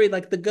of story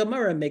like the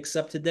Gemara makes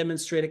up to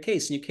demonstrate a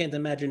case, and you can't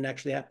imagine it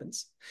actually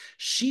happens.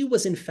 She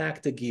was in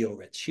fact a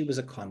Gioret. She was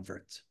a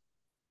convert.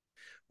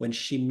 When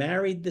she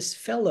married this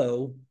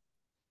fellow,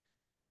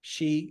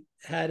 she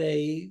had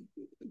a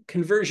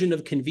conversion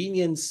of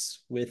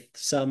convenience with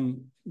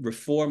some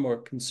reform or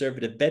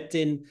conservative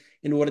bet-in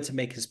order to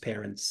make his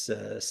parents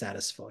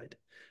satisfied.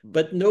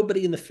 But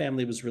nobody in the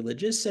family was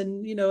religious.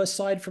 And,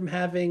 aside from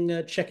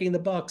having checking the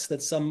box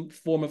that some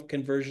form of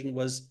conversion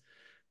was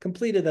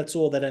completed, that's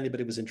all that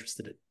anybody was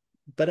interested in.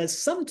 But as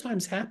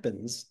sometimes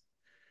happens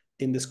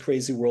in this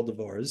crazy world of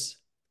ours,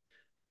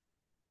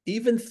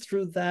 even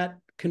through that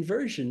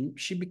conversion,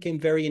 she became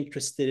very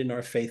interested in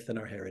our faith and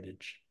our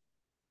heritage.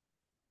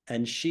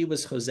 And she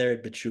was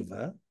Choseret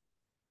B'tshuva,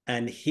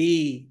 and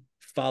he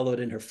followed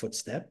in her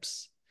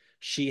footsteps.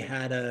 She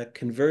had a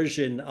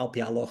conversion al pi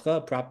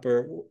halacha,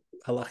 proper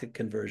halachic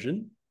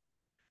conversion.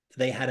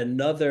 They had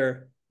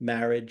another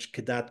marriage,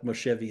 Kedat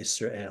Moshe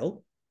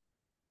v'Yisrael.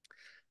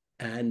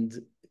 And,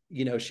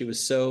 she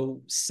was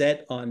so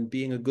set on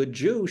being a good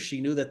Jew, she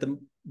knew that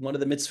one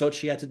of the mitzvot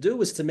she had to do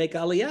was to make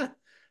aliyah.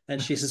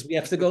 And she says, we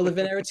have to go live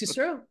in Eretz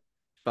Yisrael.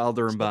 So what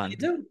do you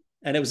do?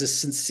 And it was a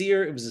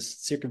sincere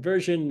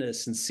conversion, a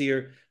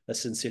sincere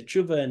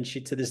tshuva, and she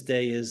to this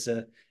day is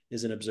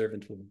an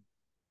observant woman.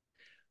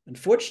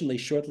 Unfortunately,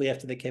 shortly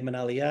after they came in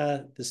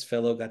Aliyah, this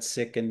fellow got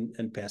sick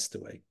and passed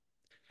away.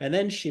 And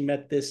then she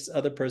met this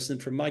other person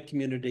from my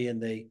community,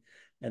 and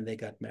they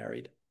got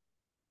married.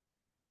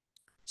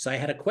 So I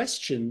had a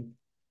question: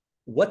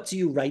 what do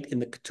you write in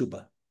the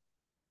ketubah?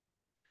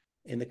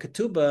 In the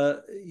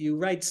ketubah, you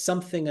write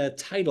something, a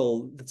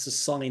title that's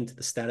assigned to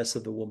the status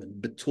of the woman.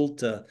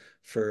 Betulta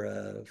for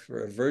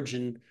a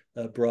virgin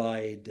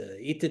bride,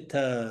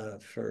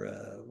 itita for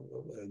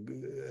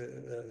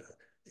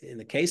in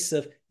the case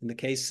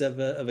of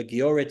a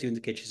gioret, you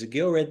indicate she's a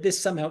gioret. This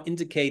somehow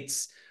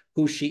indicates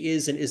who she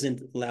is and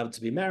isn't allowed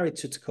to be married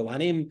to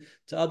kohanim,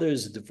 to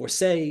others, a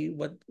divorcee.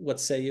 What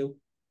say you?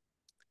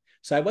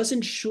 So I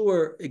wasn't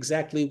sure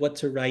exactly what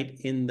to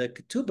write in the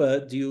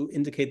ketubah. Do you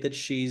indicate that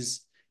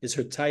is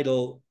her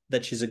title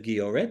that she's a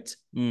gioret,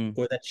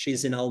 or that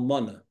she's an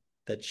almana,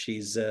 that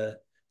she's a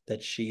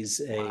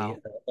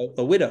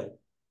widow?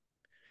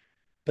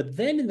 But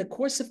then in the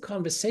course of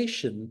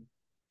conversation,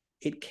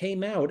 it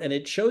came out, and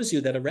it shows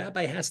you that a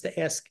rabbi has to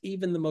ask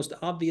even the most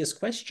obvious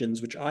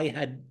questions, which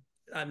I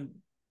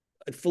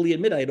fully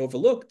admit I had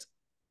overlooked.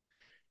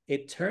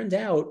 It turned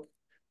out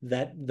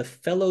that the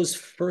fellow's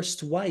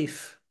first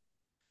wife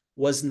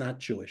was not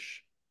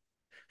Jewish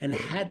and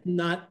had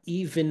not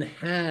even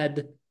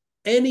had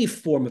any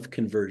form of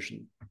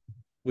conversion,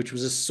 which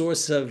was a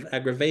source of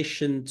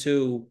aggravation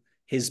to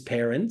his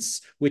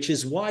parents, which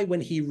is why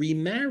when he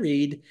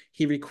remarried,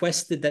 he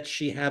requested that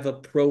she have a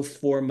pro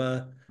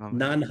forma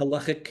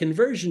non-halachic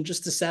conversion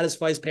just to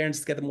satisfy his parents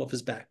to get them off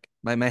his back.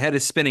 My head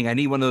is spinning. I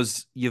need one of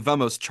those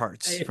Yevamos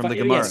charts from the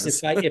Gemaras.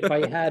 Yes, if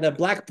I had a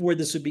blackboard,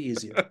 this would be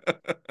easier.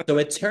 So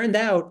it turns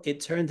out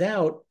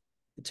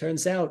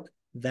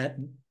that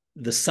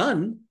the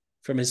son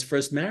from his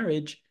first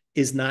marriage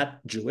is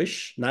not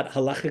Jewish, not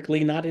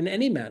halachically, not in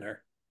any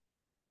manner.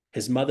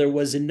 His mother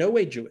was in no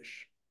way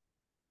Jewish.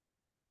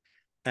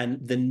 And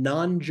the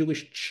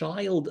non-Jewish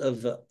child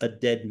of a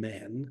dead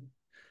man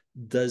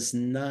does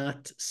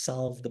not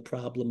solve the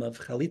problem of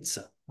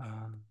Chalitza.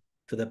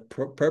 For the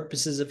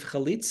purposes of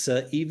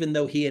Chalitza, even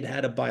though he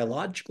had a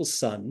biological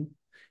son,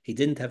 he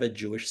didn't have a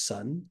Jewish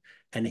son,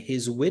 and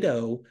his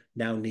widow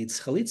now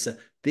needs Chalitza.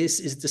 This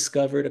is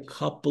discovered a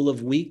couple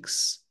of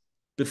weeks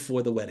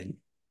before the wedding.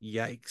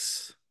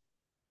 Yikes.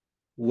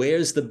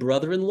 Where's the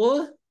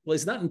brother-in-law? Well,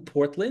 he's not in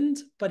Portland,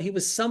 but he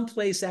was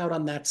someplace out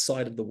on that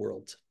side of the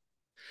world.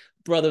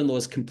 Brother-in-law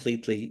is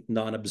completely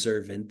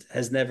non-observant,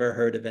 has never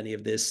heard of any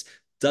of this,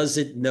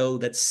 doesn't know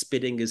that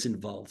spitting is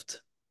involved.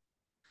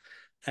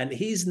 And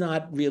he's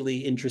not really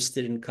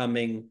interested in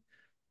coming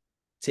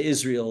to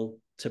Israel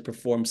to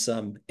perform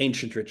some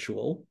ancient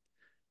ritual.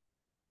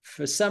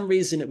 For some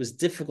reason, it was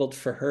difficult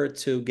for her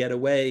to get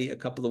away a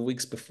couple of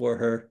weeks before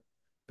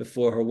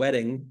her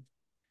wedding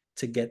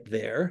to get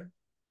there.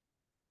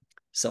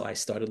 So I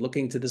started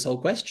looking to this whole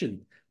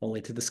question,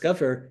 only to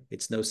discover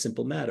it's no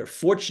simple matter.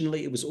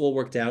 Fortunately, it was all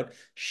worked out.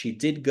 She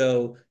did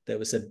go. There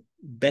was a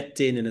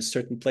bet-in a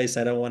certain place.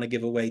 I don't want to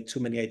give away too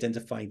many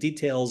identifying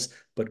details,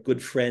 but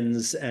good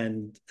friends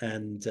and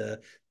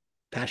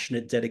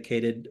passionate,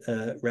 dedicated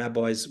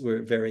rabbis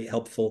were very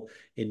helpful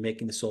in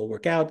making this all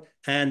work out.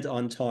 And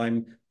on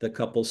time, the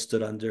couple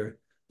stood under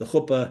the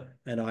chuppah,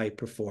 and I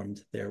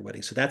performed their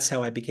wedding. So that's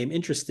how I became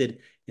interested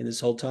in this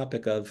whole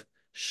topic of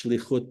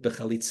shlichut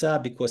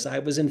b'chalitza because I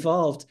was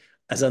involved,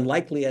 as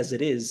unlikely as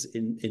it is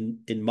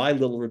in my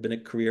little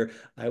rabbinic career,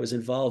 I was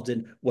involved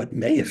in what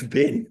may have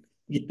been,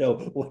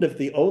 one of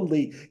the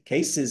only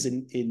cases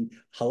in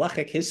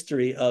halachic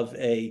history of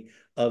a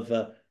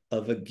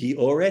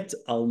gioret,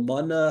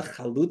 almana,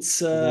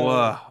 chalutza,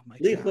 Whoa, my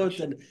lichut, gosh.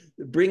 and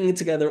bringing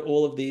together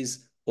all of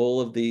these.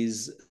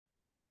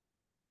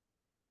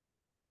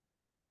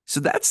 So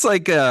that's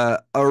like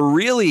a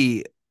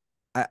really,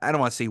 I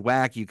don't want to say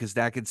wacky because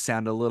that could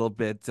sound a little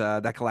bit,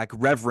 that could lack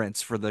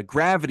reverence for the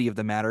gravity of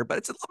the matter, but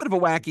it's a little bit of a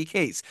wacky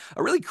case,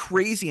 a really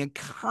crazy and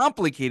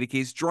complicated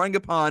case drawing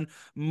upon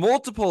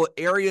multiple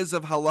areas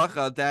of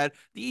halacha that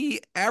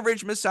the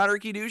average Masader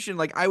Kiddushin,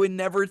 like I would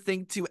never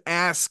think to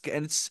ask.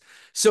 And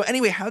so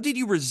anyway, how did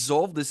you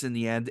resolve this in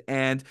the end?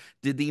 And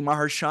did the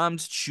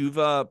Maharsham's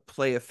tshuva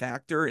play a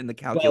factor in the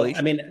Well, I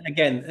calculation? mean,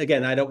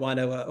 again, I don't want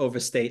to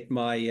overstate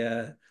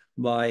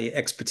my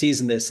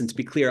expertise in this. And to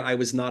be clear, I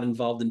was not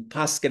involved in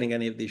getting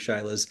any of these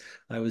shilas.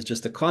 I was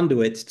just a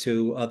conduit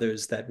to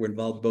others that were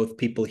involved, both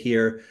people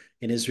here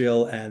in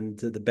Israel and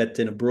the Bet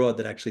Din abroad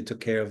that actually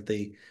took care of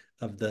the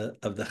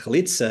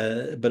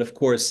chalitza. But of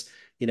course,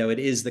 it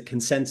is the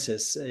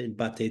consensus in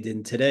Batei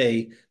Din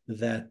today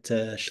that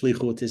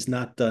shlichut is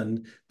not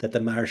done, that the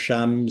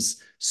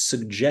Maharsham's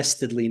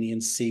suggested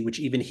leniency, which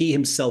even he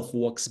himself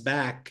walks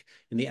back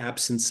in the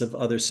absence of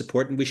other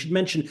support. And we should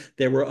mention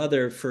there were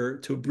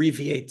to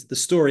abbreviate the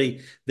story,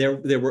 there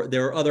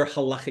were other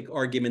halachic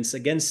arguments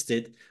against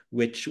it,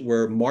 which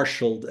were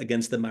marshaled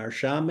against the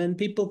Maharsham, and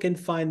people can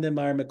find the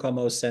Mar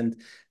Mekomos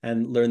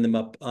and learn them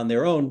up on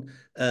their own.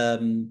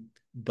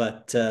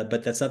 But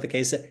that's not the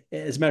case.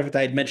 As a matter of fact,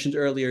 I had mentioned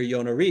earlier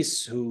Yonah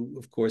Rees, who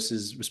of course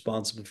is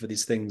responsible for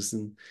these things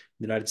in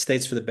the United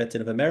States for the Bet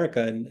Din of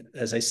America. And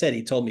as I said,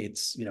 he told me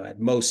it's at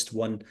most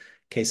one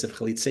case of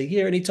Chalitza a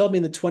year. And he told me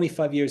in the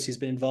 25 years he's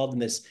been involved in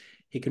this,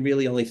 he can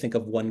really only think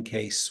of one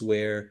case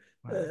where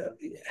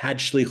had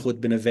shlichut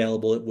been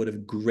available, it would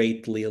have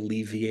greatly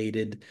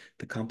alleviated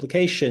the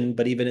complication.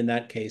 But even in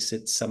that case,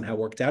 it somehow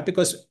worked out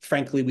because,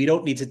 frankly, we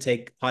don't need to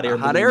take hot A air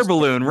hot air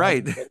balloons. balloon,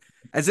 right?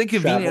 As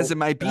inconvenient as it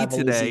Travel might be travel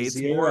is today, it's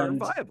easier, more and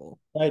viable.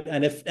 right,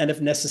 and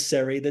if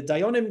necessary, the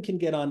Dayonim can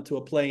get onto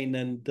a plane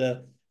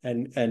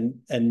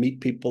and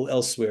meet people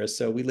elsewhere.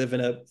 So we live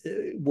in a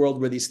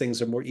world where these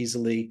things are more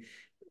easily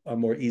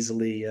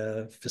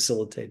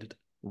facilitated.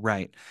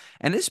 Right.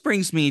 And this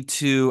brings me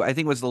to, I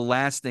think was the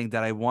last thing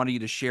that I wanted you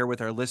to share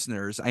with our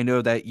listeners. I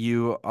know that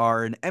you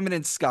are an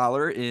eminent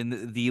scholar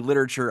in the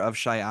literature of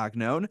Shai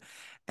Agnon,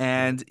 Right.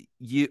 and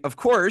of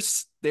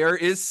course, there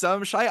is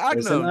some Shai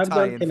There's an Agnon Agnon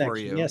tie-in for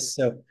connection, you. yes.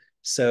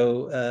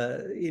 So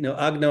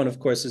Agnon, of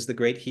course, is the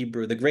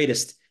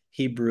greatest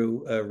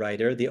Hebrew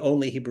writer, the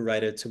only Hebrew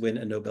writer to win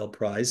a Nobel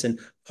Prize. And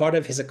part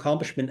of his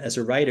accomplishment as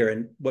a writer,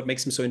 and what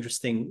makes him so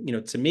interesting,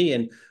 to me,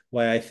 and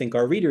why I think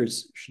our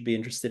readers should be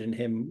interested in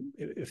him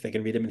if they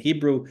can read him in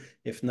Hebrew.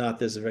 If not,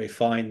 there's a very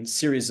fine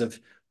series of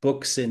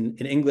books in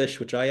English,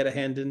 which I had a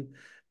hand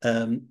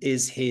in,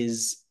 is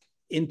his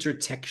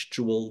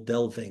intertextual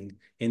delving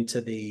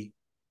into the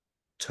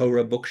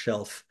Torah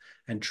bookshelf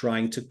and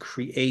trying to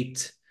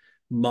create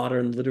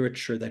modern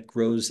literature that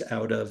grows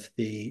out of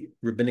the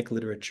rabbinic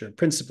literature,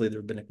 principally the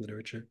rabbinic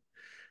literature.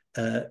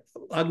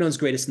 Agnon's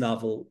greatest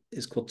novel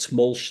is called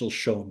Tmol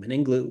Shilshom. In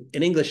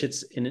English,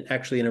 it's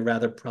actually in a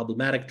rather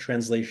problematic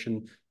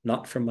translation,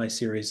 not from my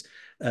series,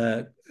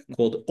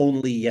 called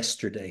Only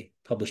Yesterday,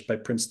 published by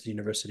Princeton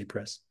University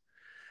Press.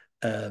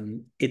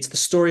 It's the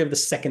story of the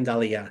second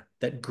Aliyah,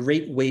 that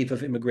great wave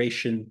of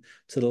immigration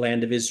to the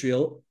land of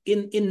Israel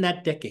in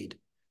that decade,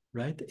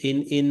 right?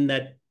 In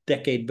that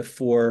decade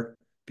before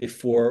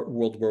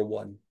World War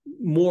One,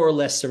 more or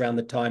less around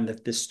the time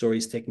that this story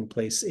is taking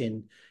place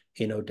in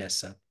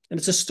Odessa. And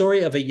it's a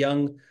story of a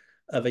young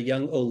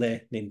Ole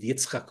named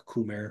Yitzchak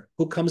Kumer,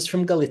 who comes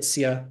from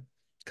Galicia,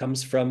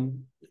 comes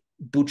from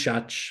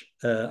Buchach,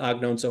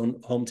 Agnon's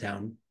own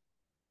hometown.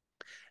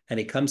 And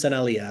he comes on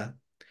Aliyah,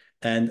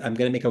 and I'm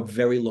going to make a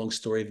very long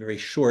story very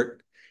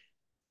short.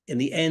 In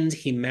the end,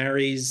 he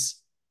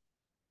marries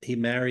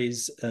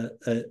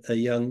a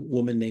young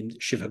woman named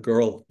Shiva,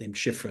 girl named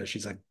Shifra.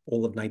 She's like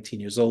all of 19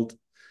 years old.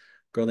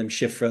 Girl named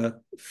Shifra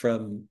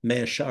from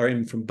Mea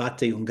Sha'arim, from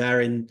Bate,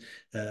 Hungarian.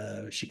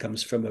 She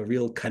comes from a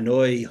real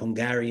Kanoi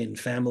Hungarian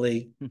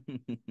family.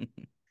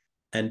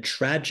 And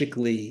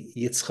tragically,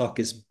 Yitzchak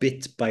is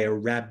bit by a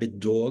rabid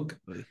dog,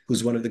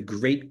 who's one of the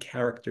great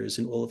characters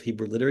in all of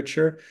Hebrew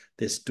literature.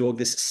 This dog,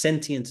 this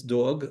sentient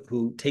dog,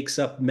 who takes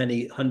up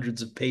many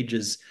hundreds of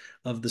pages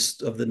of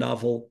the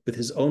novel with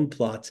his own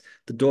plot.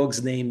 The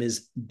dog's name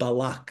is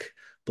Balak,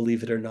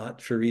 believe it or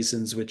not, for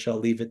reasons which I'll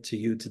leave it to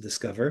you to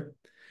discover.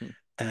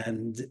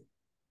 And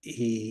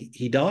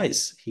he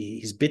dies.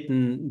 He's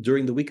bitten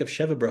during the week of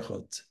Sheva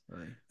Brachot,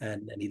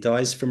 and he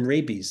dies from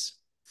rabies.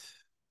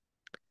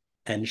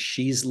 And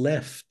she's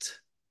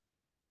left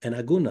an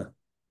aguna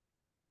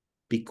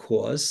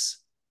because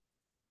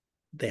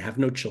they have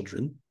no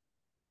children.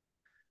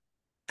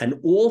 And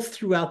all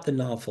throughout the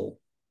novel,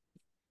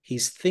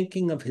 he's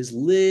thinking of his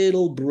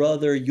little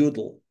brother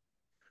Yudel,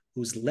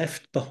 who's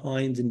left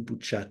behind in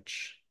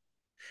Buchach.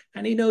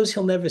 And he knows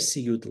he'll never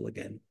see Yudel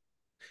again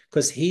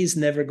because he's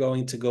never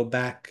going to go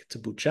back to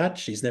Buchach.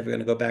 He's never going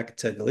to go back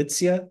to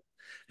Galicia.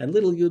 And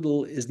little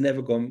Yudel is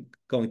never going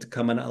to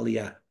come on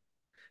Aliyah.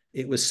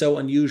 It was so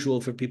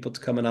unusual for people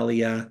to come on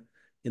Aliyah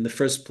in the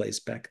first place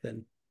back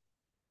then.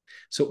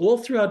 So all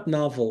throughout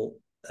novel,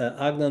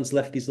 Agnon's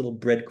left these little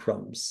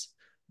breadcrumbs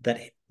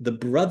that the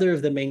brother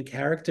of the main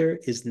character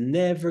is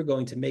never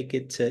going to make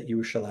it to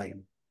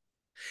Yerushalayim.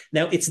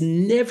 Now, it's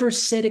never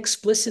said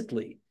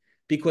explicitly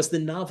because the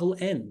novel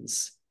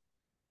ends.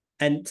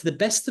 And to the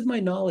best of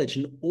my knowledge,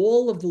 in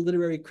all of the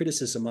literary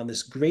criticism on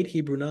this great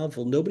Hebrew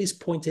novel, nobody's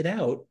pointed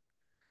out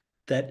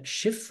that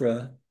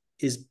Shifra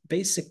is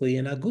basically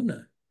an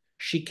aguna.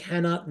 She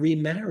cannot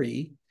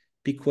remarry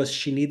because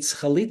she needs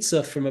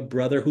chalitza from a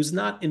brother who's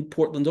not in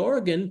Portland,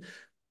 Oregon,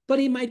 but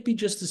he might be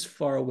just as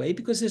far away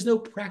because there's no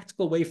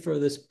practical way for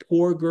this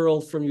poor girl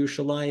from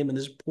Yerushalayim and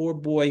this poor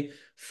boy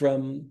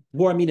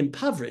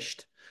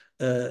impoverished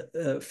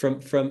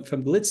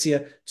from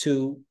Galicia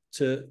to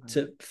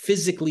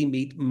physically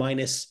meet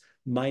minus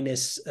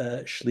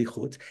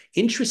shlichut.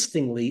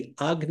 Interestingly,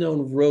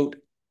 Agnon wrote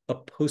a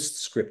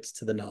postscript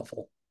to the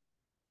novel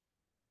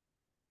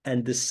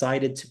and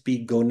decided to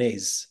be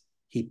gonez.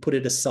 He put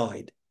it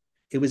aside.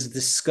 It was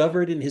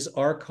discovered in his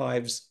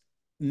archives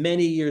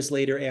many years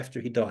later after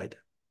he died.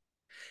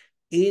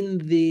 In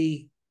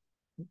the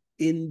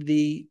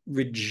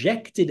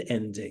rejected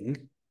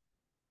ending,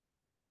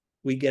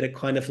 we get a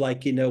kind of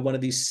like, one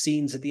of these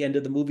scenes at the end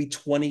of the movie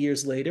 20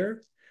 years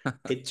later.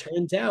 It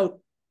turned out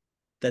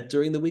that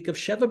during the week of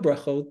Sheva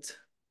Brachot,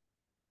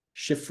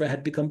 Shifra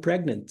had become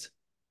pregnant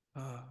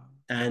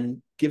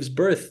and gives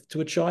birth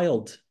to a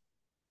child.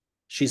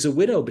 She's a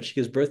widow, but she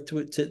gives birth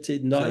to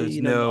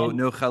nine, no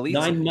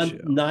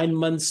chalitza 9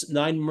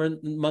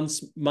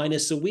 months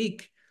minus a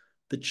week.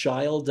 The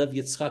child of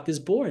Yitzchak is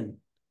born,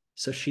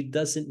 so she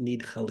doesn't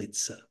need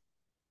chalitza.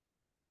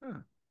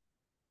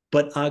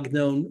 But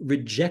Agnon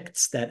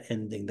rejects that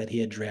ending that he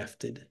had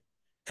drafted,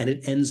 and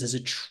it ends as a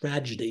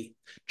tragedy,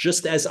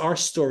 just as our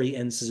story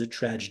ends as a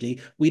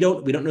tragedy. We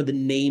don't know the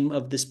name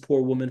of this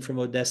poor woman from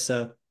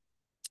Odessa.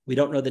 We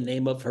don't know the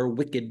name of her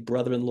wicked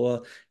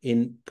brother-in-law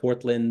in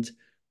Portland.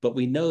 But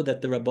we know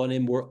that the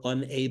Rabbanim were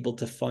unable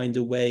to find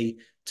a way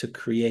to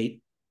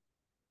create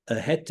a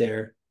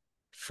heter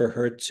for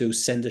her to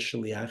send a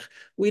shaliach.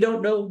 We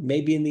don't know.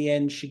 Maybe in the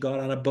end, she got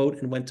on a boat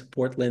and went to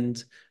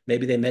Portland.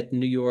 Maybe they met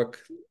in New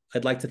York.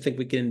 I'd like to think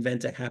we can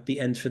invent a happy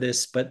end for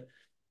this, but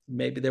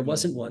maybe there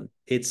wasn't one.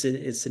 It's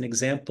an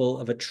example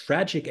of a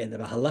tragic end,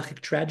 of a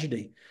halachic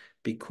tragedy,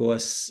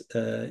 because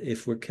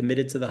if we're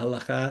committed to the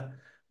halacha,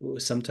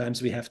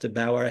 sometimes we have to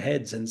bow our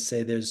heads and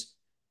say there's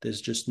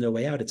just no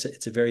way out.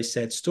 It's a very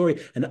sad story.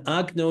 And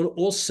Agnon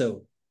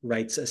also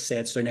writes a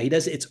sad story. Now,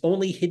 it's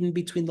only hidden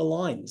between the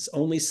lines.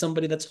 Only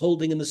somebody that's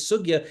holding in the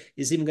sugya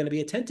is even going to be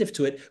attentive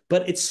to it.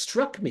 But it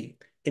struck me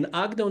in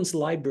Agnon's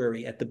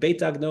library at the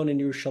Beit Agnon in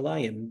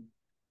Yerushalayim,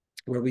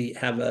 where we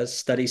have a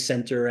study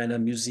center and a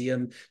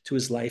museum to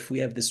his life. We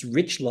have this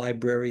rich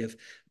library of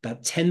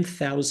about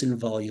 10,000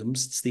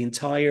 volumes. It's the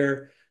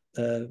entire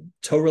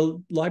Torah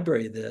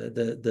library,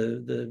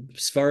 the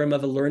Svarim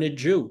of a learned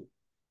Jew.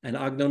 And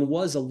Agnon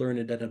was a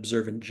learned and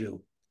observant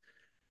Jew.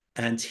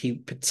 And he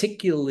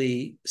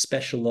particularly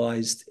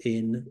specialized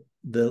in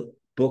the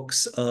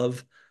books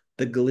of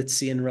the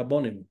Galician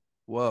Rabbonim.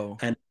 Whoa.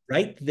 And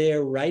right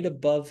there, right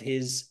above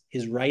his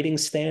writing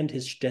stand,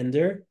 his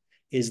stender,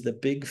 is the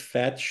big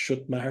fat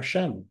Shut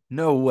Maharsham.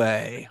 No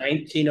way.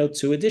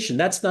 1902 edition.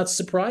 That's not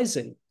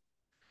surprising.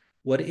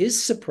 What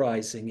is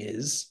surprising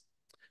is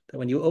that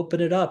when you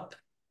open it up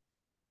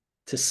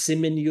to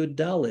Simin Yud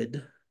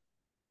Dalid,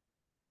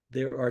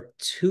 there are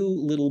two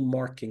little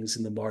markings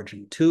in the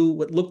margin, two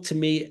what look to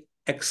me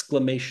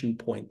exclamation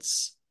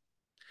points.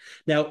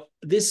 Now,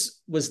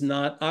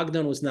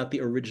 Agnon was not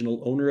the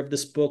original owner of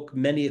this book.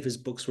 Many of his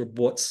books were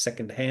bought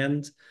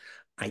secondhand.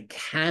 I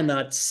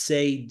cannot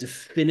say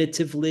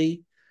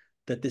definitively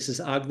that this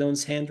is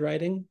Agnon's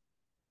handwriting.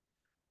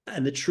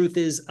 And the truth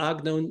is,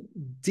 Agnon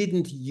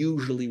didn't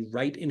usually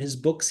write in his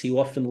books. He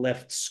often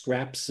left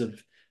scraps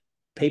of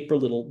paper,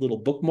 little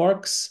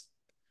bookmarks.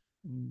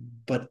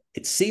 But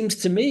it seems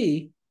to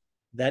me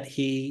that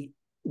he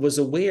was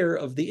aware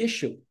of the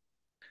issue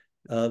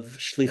of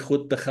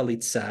shlichut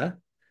b'chalitza,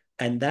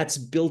 and that's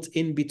built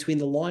in between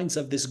the lines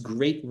of this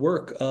great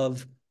work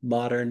of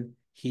modern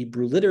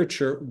Hebrew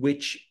literature,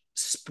 which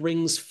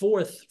springs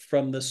forth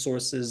from the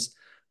sources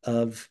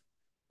of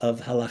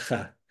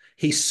halacha.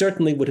 He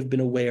certainly would have been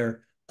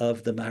aware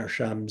of the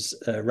Maharsham's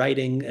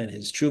writing and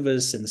his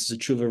tshuvas, and this is a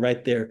tshuva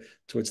right there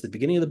towards the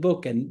beginning of the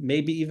book, and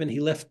maybe even he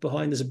left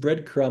behind as a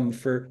breadcrumb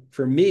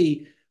for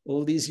me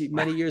all these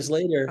many years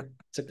later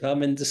to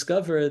come and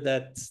discover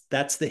that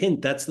that's the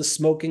hint, that's the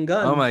smoking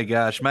gun. Oh my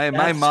gosh, my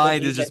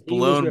mind is just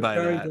blown by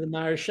that. He was referring to the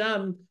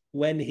Maharsham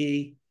when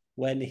he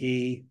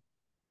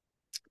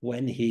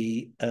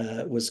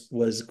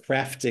was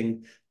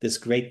crafting this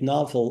great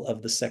novel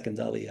of the second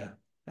Aliyah.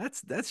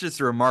 That's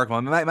just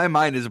remarkable. My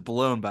mind is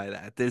blown by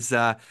that. There's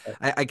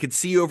I could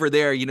see over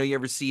there, you know, you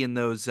ever see in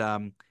those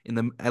in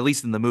the at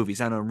least in the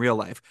movies, I don't know in real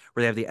life,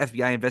 where they have the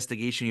FBI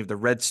investigation, you have the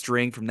red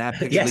string from that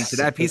picture leading to Yes,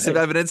 that piece of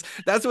right, evidence.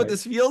 That's what right.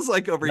 this feels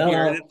like over Well,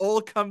 here, and it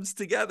all comes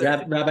together.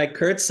 Rabbi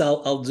Kurtz,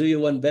 I'll do you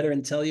one better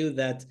and tell you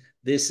that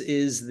this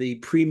is the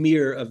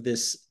premiere of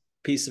this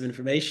piece of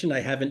information. I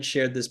haven't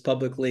shared this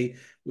publicly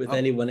with Oh,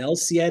 anyone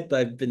else yet, but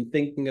I've been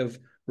thinking of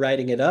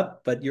writing it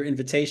up. But your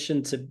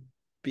invitation to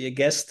be a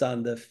guest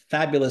on the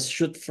fabulous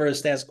Shoot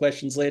First, Ask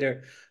Questions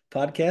Later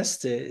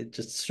podcast, it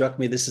just struck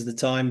me this is the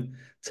time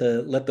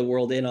to let the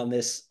world in on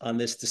this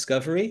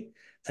discovery.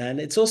 And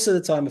it's also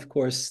the time, of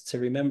course, to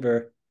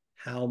remember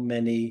how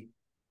many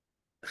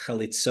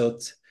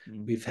chalitzot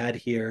mm, we've had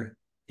here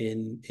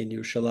in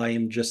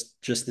Yerushalayim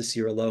just this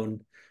year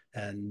alone,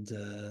 and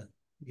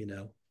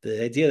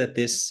the idea that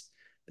this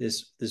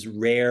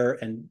rare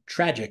and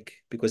tragic,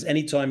 because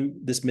anytime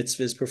this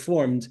mitzvah is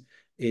performed,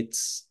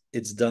 it's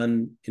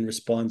done in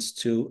response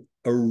to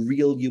a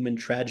real human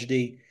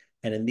tragedy.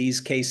 And in these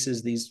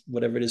cases, these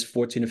whatever it is,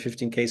 14 or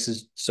 15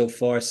 cases so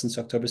far since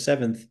October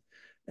 7th,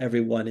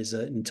 everyone is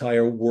an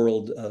entire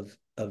world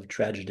of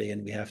tragedy,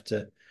 and we have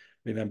to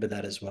remember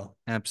that as well.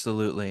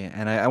 absolutely.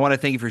 And I want to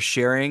thank you for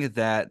sharing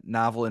that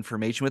novel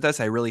information with us.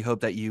 I really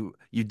hope that you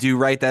do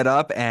write that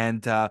up,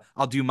 and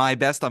I'll do my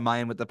best on my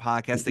end with the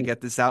podcast to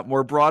get this out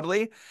more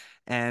broadly.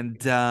 And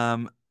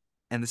the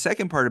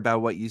second part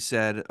about what you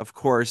said, of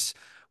course,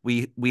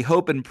 we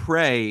hope and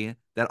pray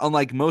that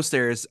unlike most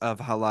areas of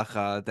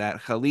halacha,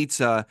 that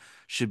chalitza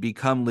should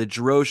become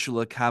lidrosh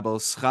lekabel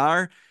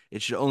schar.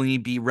 It should only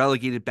be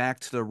relegated back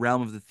to the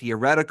realm of the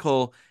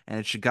theoretical, and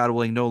it should, God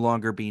willing, no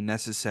longer be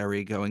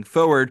necessary going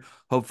forward.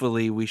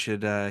 Hopefully, we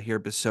should hear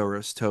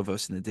Besoros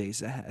Tovos in the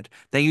days ahead.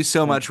 Thank you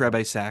so much,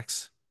 Rabbi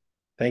Saks.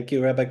 Thank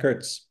you, Rabbi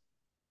Kurtz.